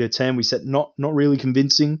 20-10. We said not really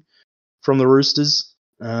convincing from the Roosters.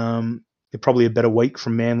 They're probably a better week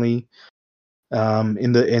from Manly.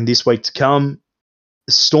 In this week to come,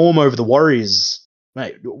 the Storm over the Warriors,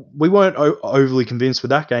 mate. We weren't overly convinced with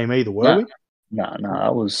that game either, were we? No,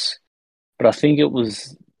 that was. But I think it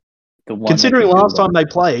was the one. Considering last time they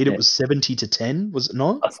played, it was 70-10, was it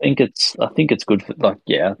not? I think it's good for I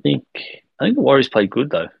think the Warriors played good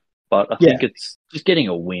though, but I think it's just getting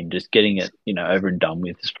a win, just getting it over and done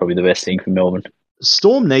with is probably the best thing for Melbourne.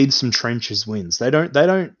 Storm needs some trenches wins. They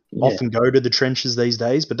don't often go to the trenches these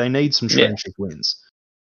days, but they need some trenches wins.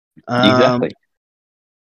 Exactly.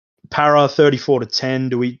 Para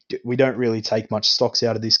 34-10. We don't really take much stocks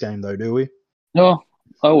out of this game though, do we? No,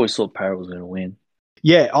 I always thought Para was going to win.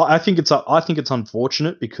 Yeah, I think it's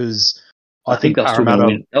unfortunate, because I think they'll Parramatta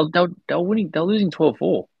win. They're winning. They're losing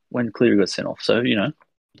 12-4 when Cleary got sent off. So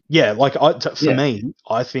Yeah, for me,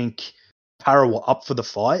 I think Para were up for the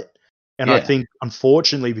fight. And I think,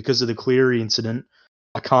 unfortunately, because of the Cleary incident,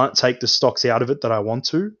 I can't take the stocks out of it that I want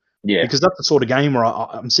to. Yeah. Because that's the sort of game where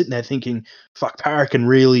I'm sitting there thinking, fuck, Para can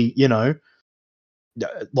really,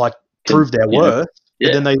 prove their worth.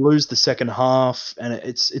 But then they lose the second half, and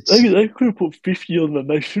it's. They could have put 50 on them.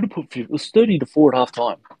 They should have put 50. It was 30-4 at half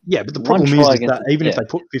time. Yeah, but the problem is that even if they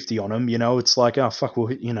put 50 on them, it's like, oh, fuck,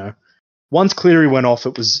 well, once Cleary went off,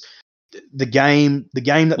 it was the game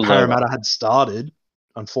that Parramatta had started.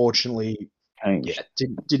 Unfortunately,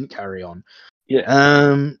 didn't carry on.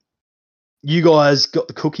 Yeah. You guys got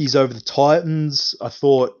the cookies over the Titans. I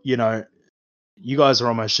thought, you guys are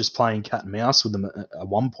almost just playing cat and mouse with them at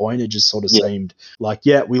one point. It just sort of seemed like,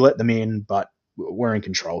 we let them in, but we're in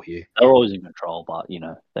control here. They're always in control, but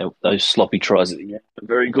those sloppy tries at the end are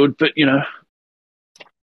very good. But it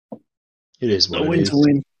is what it is. To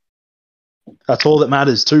win. That's all that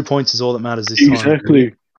matters. 2 points is all that matters this time.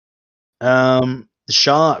 Exactly. The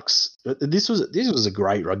Sharks. This was a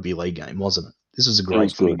great rugby league game, wasn't it? This was a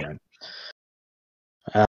great footy game.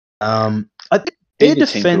 Their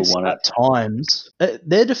defense at times,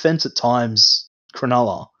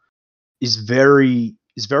 Cronulla, is very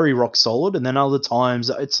rock solid, and then other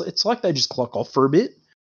times it's like they just clock off for a bit.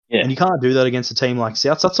 Yeah. And you can't do that against a team like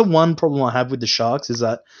South. So that's the one problem I have with the Sharks, is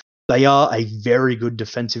that they are a very good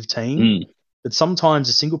defensive team, but sometimes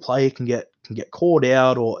a single player can get caught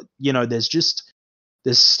out, or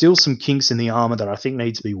there's still some kinks in the armor that I think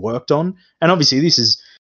need to be worked on. And obviously, this is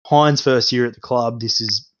Hines' first year at the club. This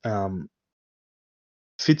is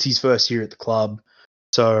Fitzy's first year at the club.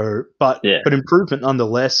 So, but improvement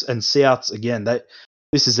nonetheless. And Souths, again,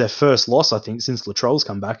 this is their first loss, I think, since Latrell's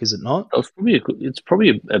come back, is it not? It's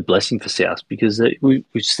probably a blessing for Souths, because we've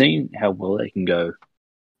seen how well they can go.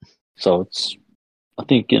 So I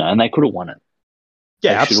think, and they could have won it.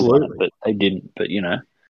 Yeah, absolutely. But they didn't. But,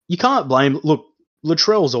 you can't blame. Look,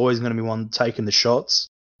 Latrell's always going to be one taking the shots,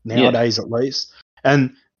 nowadays at least.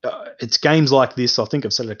 And it's games like this, I think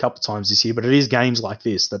I've said it a couple of times this year, but it is games like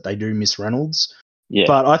this that they do miss Reynolds. Yeah,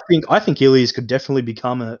 But I think Ilias could definitely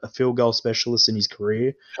become a field goal specialist in his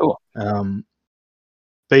career. sure.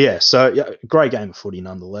 But yeah, so yeah, great game of footy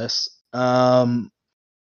nonetheless.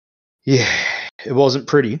 Yeah, it wasn't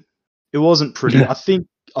pretty. It wasn't pretty. I think.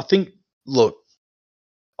 Look,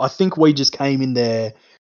 I think we just came in there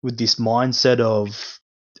with this mindset of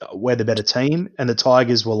we're the better team, and the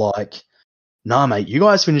Tigers were like, "Nah, mate, you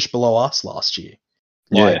guys finished below us last year.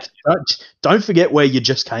 Yeah, Like, don't forget where you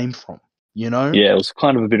just came from. You know? yeah. It was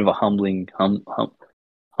kind of a bit of a humbling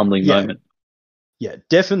Yeah, moment. yeah.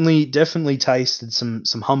 Definitely tasted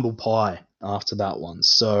some humble pie after that one.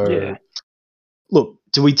 So, Yeah, look,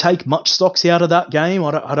 do we take much stocks out of that game?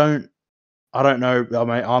 I don't know. I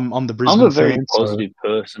mean, I'm the I'm a Brisbane very fan, so positive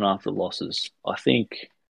person after losses. I think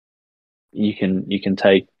you can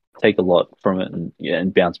take a lot from it and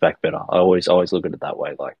and bounce back better. I always look at it that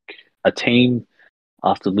way. Like a team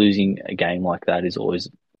after losing a game like that is always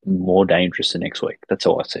more dangerous the next week. That's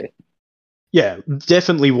how I see it. yeah,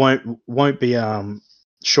 definitely won't be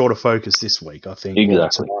short of focus this week. I think, or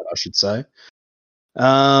Exactly. tonight, I should say.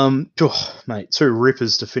 Mate, two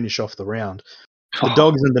rippers to finish off the round. The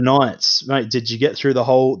Dogs and the Knights, mate. Did you get through the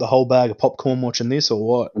whole bag of popcorn watching this, or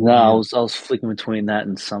what? No, I was flicking between that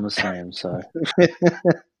and SummerSlam. So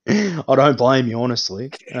I don't blame you,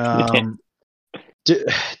 honestly. D-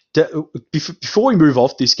 before we move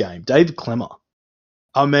off this game, David Clemmer.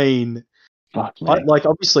 I mean, fuck me. like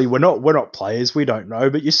obviously we're not players, we don't know,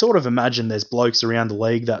 but you sort of imagine there's blokes around the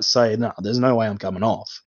league that say, "No, there's no way I'm coming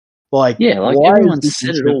off." Like, Yeah, like why is everyone this said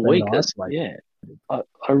it incident all being week. isolated? Yeah,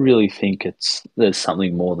 I really think there's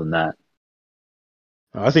something more than that.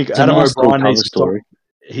 I think It's a Adam nice little O'Brien cover needs to stop. story.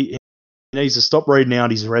 He needs to stop reading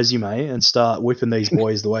out his resume and start whipping these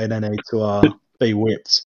boys the way they need to be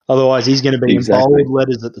whipped. Otherwise, he's going to be in Exactly. bold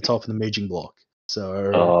letters at the top of the Midging block.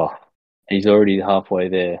 So, Oh, he's already halfway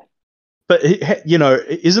there. but you know,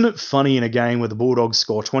 isn't it funny in a game where the Bulldogs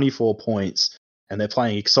score 24 points and they're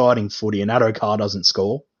playing exciting footy and Addo Carr doesn't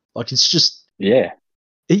score? Like, it's just Yeah,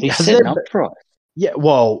 he's has there? setting up for us. Yeah,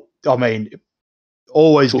 well, I mean,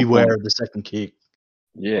 always Good beware point. of the second kick,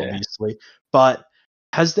 Yeah. obviously. But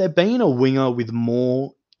has there been a winger with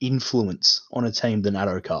more influence on a team than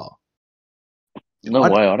Addo Carr? No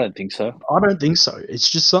way. I don't think so. I don't think so. It's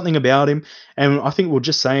just something about him. And I think we're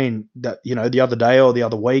just saying that, you know, the other day or the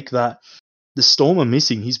other week that the Storm are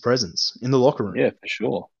missing his presence in the locker room. Yeah, for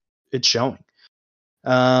sure. It's showing.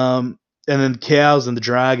 And then the Cows and the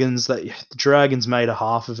Dragons, the Dragons made a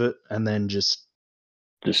half of it and then just,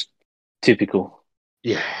 Just typical.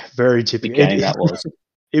 yeah, very The typical. game that was.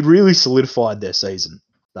 It really solidified their season,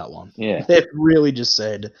 that one. Yeah. It really just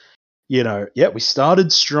said, you know, yeah, we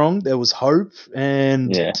started strong, there was hope,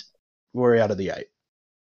 and Yeah. we're out of the 8.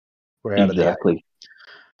 We're out of the 8. Exactly.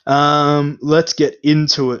 Let's get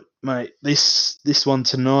into it, mate. This one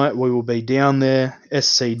tonight, we will be down there,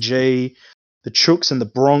 SCG, the Chooks and the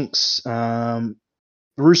Bronx. The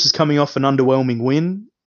Roosters coming off an underwhelming win.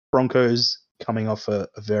 Broncos coming off a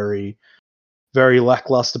very, very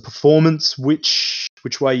lackluster performance. Which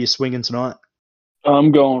way are you swinging tonight?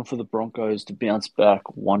 I'm going for the Broncos to bounce back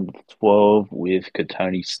 1-12 with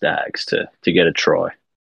Katoni Staggs to get a try.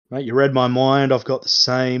 Mate, you read my mind. I've got the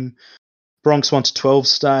same. Bronx 1-12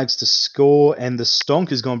 Stags to score, and the Stonk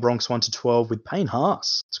has gone Bronx 1-12 with Payne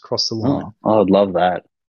Haas to cross the line. Oh, I would love that.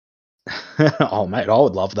 Oh, mate, I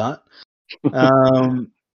would love that.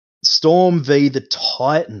 Storm v the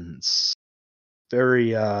Titans.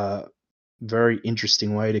 Very, very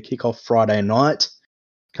interesting way to kick off Friday night.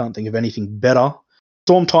 Can't think of anything better.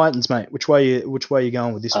 Storm Titans, mate. Which way are you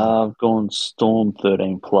going with this one? I've gone Storm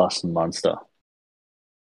 13 plus Munster.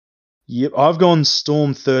 Yep, I've gone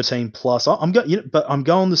Storm 13 plus. I'm going, but I'm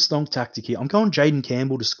going the Stonk tactic here. I'm going Jaden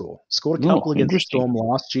Campbell to score. Scored a couple against the Storm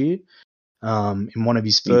last year. In one of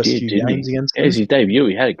his first few games against them. It was his debut.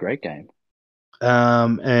 He had a great game.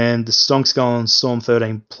 And the Stonk's going Storm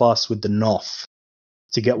 13 plus with the Noff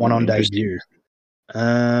to get one on debut.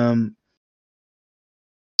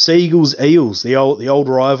 Seagulls Eels, the old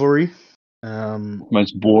rivalry.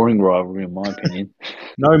 Most boring rivalry in my opinion.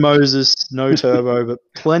 No Moses, no Turbo, but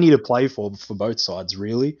plenty to play for both sides,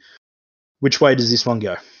 really. Which way does this one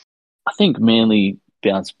go? I think Manly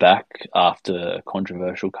bounced back after a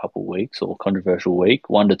controversial couple of weeks or controversial week,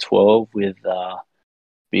 1-12 with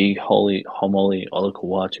big Homoli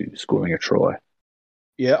Olakau'atu scoring a try.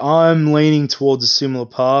 Yeah, I'm leaning towards a similar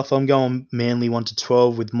path. I'm going Manly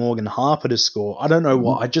 1-12 with Morgan Harper to score. I don't know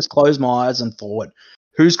why. I just closed my eyes and thought,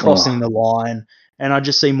 who's crossing the line? And I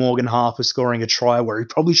just see Morgan Harper scoring a try where he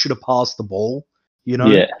probably should have passed the ball. You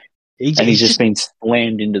know, And he's just been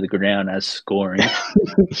slammed into the ground as scoring.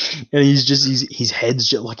 And his head's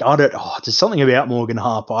just like, there's something about Morgan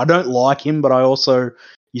Harper. I don't like him, but I also,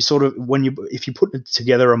 you sort of, if you put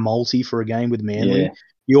together a multi for a game with Manly,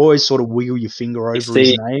 you always sort of wiggle your finger over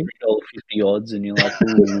his name. $3.50 odds, and you're like,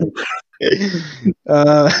 ooh.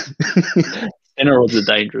 Center odds are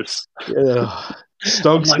dangerous.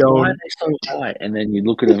 Stonk's going, why are they so high? And then you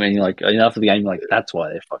look at them and you're like, after the game, you're like, that's why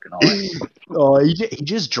they're fucking high. He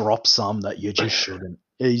just drops some that you just shouldn't.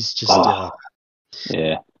 He's just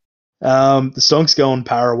yeah. The Stonk's going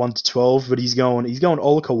para 1 to 12, but he's going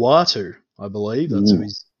Olakau'atu, I believe. That's who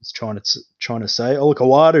he's trying to say.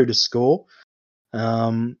 Olakau'atu to score.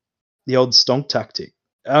 The old Stonk tactic.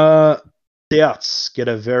 Doubts get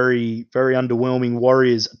a very, very underwhelming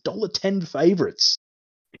Warriors $1.10 favourites.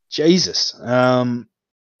 Jesus.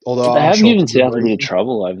 Although they haven't given South a bit of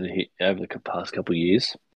trouble over the past couple of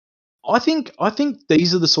years. I think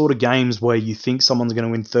these are the sort of games where you think someone's going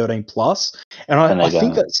to win 13 plus, and I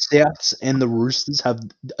think that Souths and the Roosters have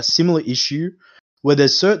a similar issue where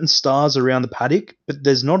there's certain stars around the paddock, but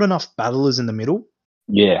there's not enough battlers in the middle.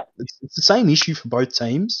 Yeah, it's the same issue for both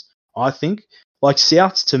teams. I think, like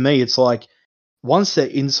Souths, to me, it's like once they're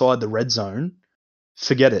inside the red zone,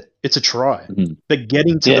 forget it. It's a try. Mm-hmm. But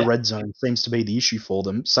getting to the red zone seems to be the issue for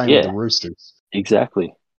them. Same with the Roosters.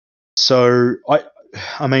 Exactly. So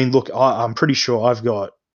I mean, look, I'm pretty sure I've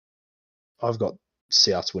got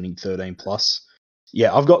Souths winning 13 plus.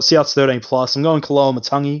 Yeah, I've got Souths 13 plus. I'm going Kaloa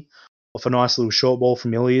Matangi off a nice little short ball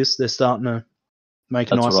from Ilias. They're starting to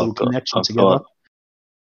make a nice little connection together.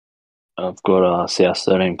 I've got Souths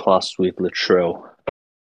 13 plus with Latrell.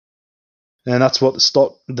 And that's what the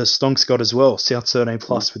Stonks got as well. South 13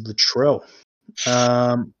 plus with Latrell.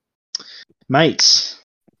 Mates,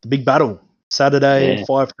 the big battle. Saturday,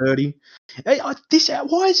 5:30. Hey,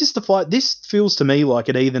 why is this the fight? This feels to me like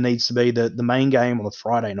it either needs to be the main game on a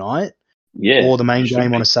Friday night or the main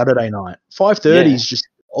game on a Saturday night. 5:30 is just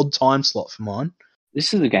an odd time slot for mine.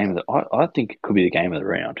 This is the game of I think it could be the game of the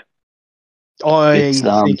round. I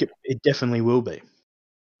think it definitely will be.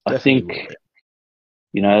 I think,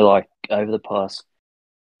 like over the past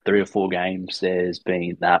 3 or 4 games, there's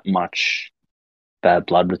been that much bad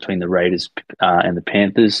blood between the Raiders and the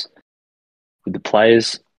Panthers, with the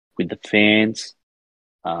players, with the fans.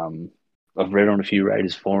 I've read on a few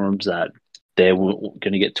Raiders forums that they're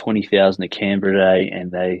going to get 20,000 at Canberra today,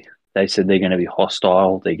 and they said they're going to be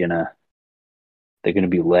hostile. They're going to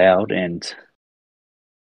be loud, and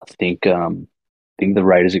I think the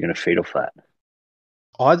Raiders are going to feed off that.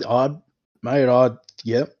 I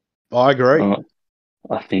agree.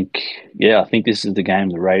 I think this is the game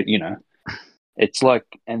the Raiders, it's like,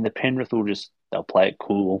 and the Penrith they'll play it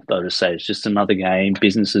cool. They'll just say it's just another game,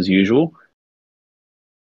 business as usual.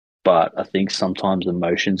 But I think sometimes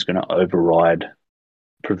emotion's going to override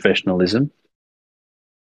professionalism.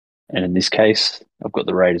 And in this case, I've got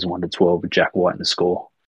the Raiders 1 to 12 with Jack White in the score.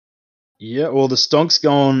 Yeah, well, the Stonk's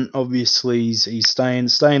gone. Obviously, he's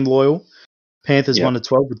staying loyal. Panthers 1 to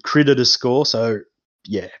 12 with Critter to score. So,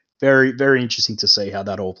 yeah, very, very interesting to see how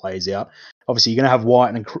that all plays out. Obviously, you're going to have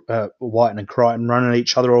White and Crichton running at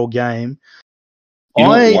each other all game.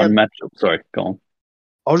 One matchup. Sorry, go on.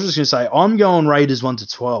 I was just going to say I'm going Raiders 1 to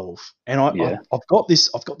 12, and I've got this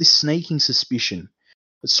sneaking suspicion.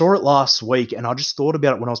 I saw it last week, and I just thought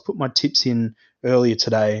about it when I was putting my tips in earlier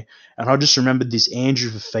today, and I just remembered this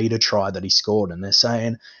Andrew Fafita try that he scored, and they're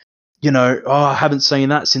saying, I haven't seen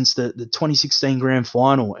that since the 2016 grand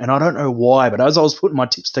final, and I don't know why, but as I was putting my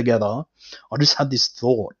tips together, I just had this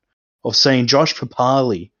thought of seeing Josh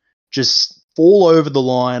Papali just fall over the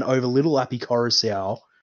line over little Api Coruscant,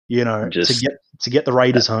 to get the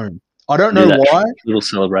Raiders home. I don't know why. Little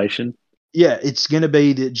celebration. Yeah, it's going to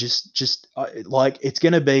be it's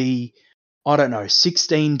going to be, I don't know,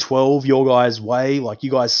 16-12 your guys' way. Like, you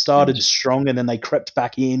guys started strong and then they crept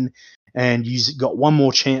back in, and you got one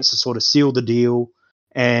more chance to sort of seal the deal.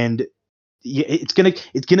 And it's gonna.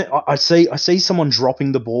 I see someone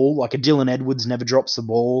dropping the ball, like a Dylan Edwards never drops the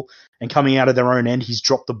ball, and coming out of their own end, he's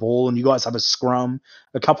dropped the ball, and you guys have a scrum,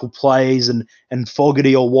 a couple plays, and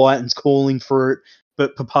Fogarty or Whiten's calling for it,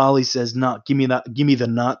 but Papali says, "Nut, give me the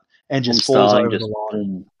nut," and just falls over the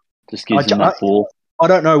line. Just gives him that ball. I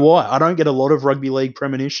don't know why. I don't get a lot of rugby league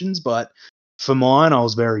premonitions, but for mine, I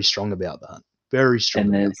was very strong about that. Very strong.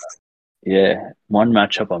 And there's one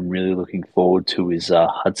matchup I'm really looking forward to is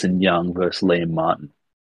Hudson Young versus Liam Martin,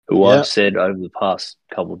 who I've said over the past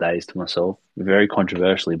couple of days to myself, very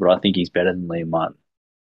controversially, but I think he's better than Liam Martin.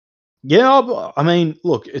 Yeah, I mean,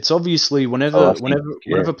 look, it's obviously whenever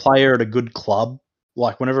a player at a good club,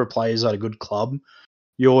 like whenever a player's at a good club,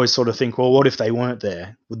 you always sort of think, well, what if they weren't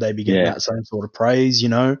there? Would they be getting that same sort of praise?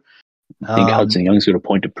 I think Hudson Young's got a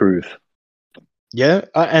point to prove. Yeah,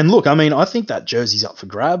 and look, I mean, I think that jersey's up for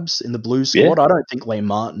grabs in the blue squad. I don't think Liam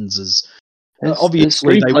Martin's is.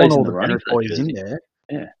 Obviously, they want all the Penrith boys in there.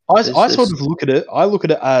 Yeah, I sort of look at it. I look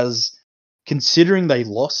at it as considering they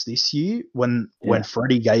lost this year when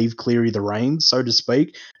Freddie gave Cleary the reins, so to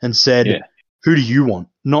speak, and said, "Who do you want?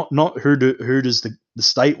 Not who does the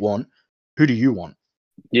state want? Who do you want?"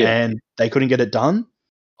 Yeah. And they couldn't get it done.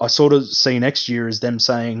 I sort of see next year as them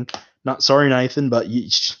saying, "No, sorry, Nathan, but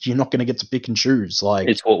you're not going to get to pick and choose." Like,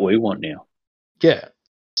 it's what we want now. Yeah.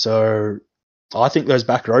 So I think those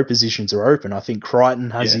back row positions are open. I think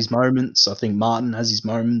Crichton has his moments. I think Martin has his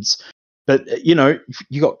moments. But, you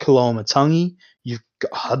got Kaloamatangi, you've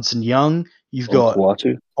got Hudson Young, you've got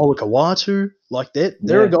Olakau'atu. Like,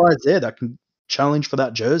 there are guys there that can challenge for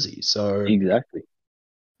that jersey. So exactly.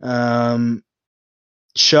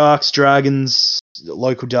 Sharks, Dragons,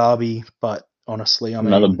 local derby, but honestly, I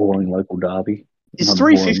mean, another boring local derby. It's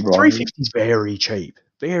 $3.50 is very cheap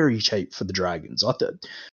for the Dragons. I thought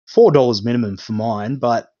 $4 minimum for mine,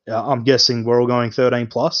 but I'm guessing we're all going 13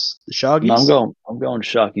 plus. The Sharkies. No, I'm going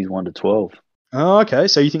Sharkies 1 to 12. Oh, okay.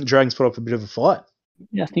 So you think the Dragons put up a bit of a fight?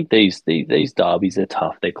 Yeah, I think these derbies are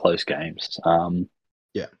tough. They're close games.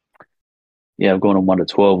 Yeah, I've gone on 1 to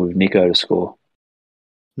 12 with Nico to score.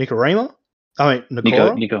 Nikorima? I mean,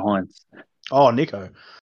 Nico Hines. Oh, Nico.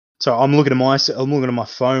 So I'm looking at my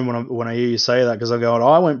phone when I hear you say that because I go,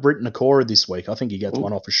 I went Britt Nakora this week. I think he gets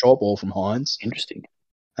one off a short ball from Hines. Interesting.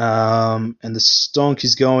 And the Stonk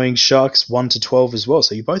is going Sharks 1 to 12 as well.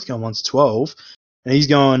 So you're both going 1 to 12, and he's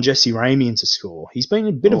going Jesse Ramian to score. He's been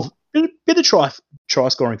a bit of try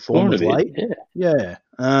scoring form of late. Yeah.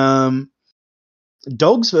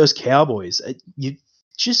 Dogs versus Cowboys. You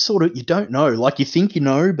just sort of you don't know. Like you think you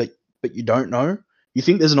know, but you don't know. You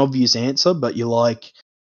think there's an obvious answer, but you're like,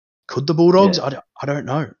 could the Bulldogs? I don't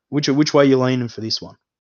know. Which way are you leaning for this one?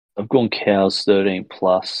 I've gone Cows 13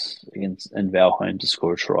 plus and Val Holmes to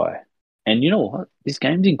score a try. And you know what? This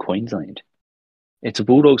game's in Queensland. It's a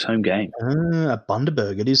Bulldogs home game. At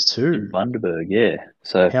Bundaberg it is too. In Bundaberg, yeah.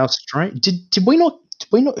 So how strange. Did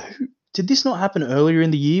this not happen earlier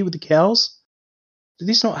in the year with the Cows? Did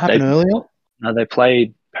this not happen earlier? No, they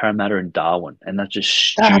played Parramatta and Darwin, and that's just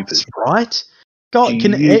stupid. That's right. God,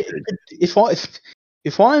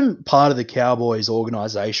 if I'm part of the Cowboys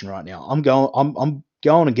organisation right now, I'm going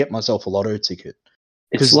to get myself a lotto ticket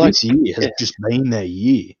because this year has just been their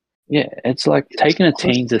year. Yeah, it's like taking a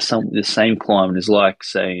team to the same climate is like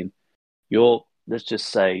saying let's just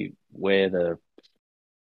say we're the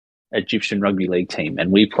Egyptian rugby league team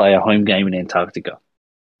and we play a home game in Antarctica.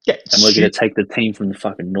 Yeah, and we're going to take the team from the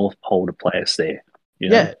fucking North Pole to play us there.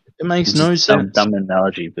 Yeah, it makes no sense. Dumb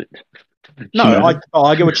analogy, but no,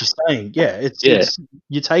 I get what you're saying. Yeah, it's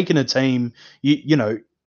you're taking a team.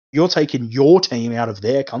 You're taking your team out of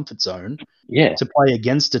their comfort zone. Yeah, to play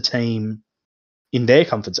against a team in their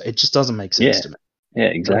comfort zone. It just doesn't make sense to me. Yeah,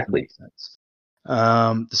 exactly.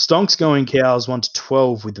 The Stonks going Cows 1 to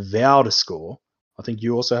 12 with Val to score. I think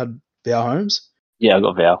you also had Val Holmes. Yeah, I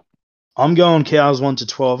got Val. I'm going Cows 1 to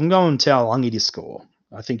 12. I'm going Taulagi to score.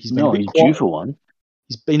 I think he's been a bit quiet. Due for one.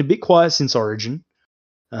 He's been a bit quiet since Origin,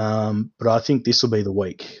 but I think this will be the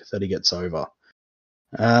week that he gets over.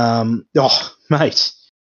 Mate.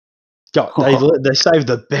 God, they saved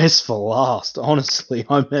the best for last, honestly.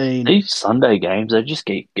 I mean... These Sunday games, they just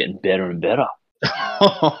keep getting better and better.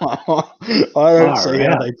 I don't see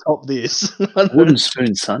how they top this. Wooden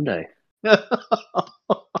Spoon Sunday.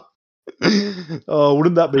 Oh,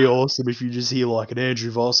 wouldn't that be awesome if you just hear like an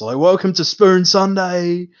Andrew Voss like, welcome to Spoon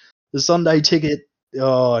Sunday, the Sunday ticket.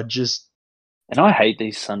 And I hate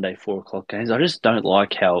these Sunday 4:00 games. I just don't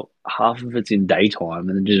like how half of it's in daytime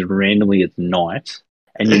and then just randomly at night.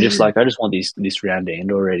 And you're just like, I just want this round to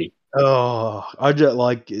end already. Oh, I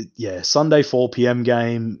just Sunday 4 p.m.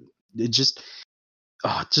 game. It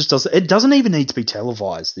doesn't even need to be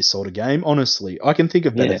televised, this sort of game. Honestly, I can think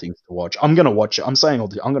of better things to watch. I'm going to watch it. I'm saying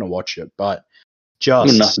I'm going to watch it, but I've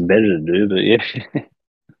got nothing better to do, but yeah.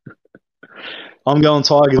 I'm going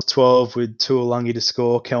Tigers 12 with Tuolungi to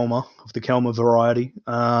score, Kelma, of the Kelma variety.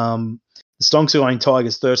 The Stonks are going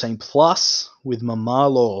Tigers 13 plus with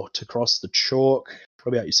Mamalo to cross the chalk.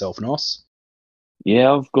 What about yourself, Nos?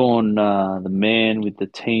 Yeah, I've gone the man with the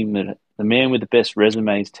best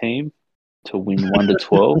resumes team to win 1 to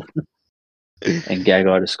 12 and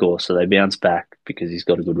Gagai to score. So they bounce back because he's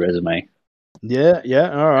got a good resume. Yeah.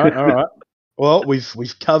 All right. Well,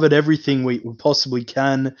 we've covered everything we possibly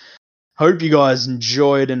can. Hope you guys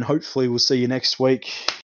enjoyed, and hopefully we'll see you next week.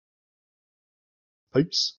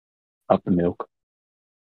 Peace. Up the milk.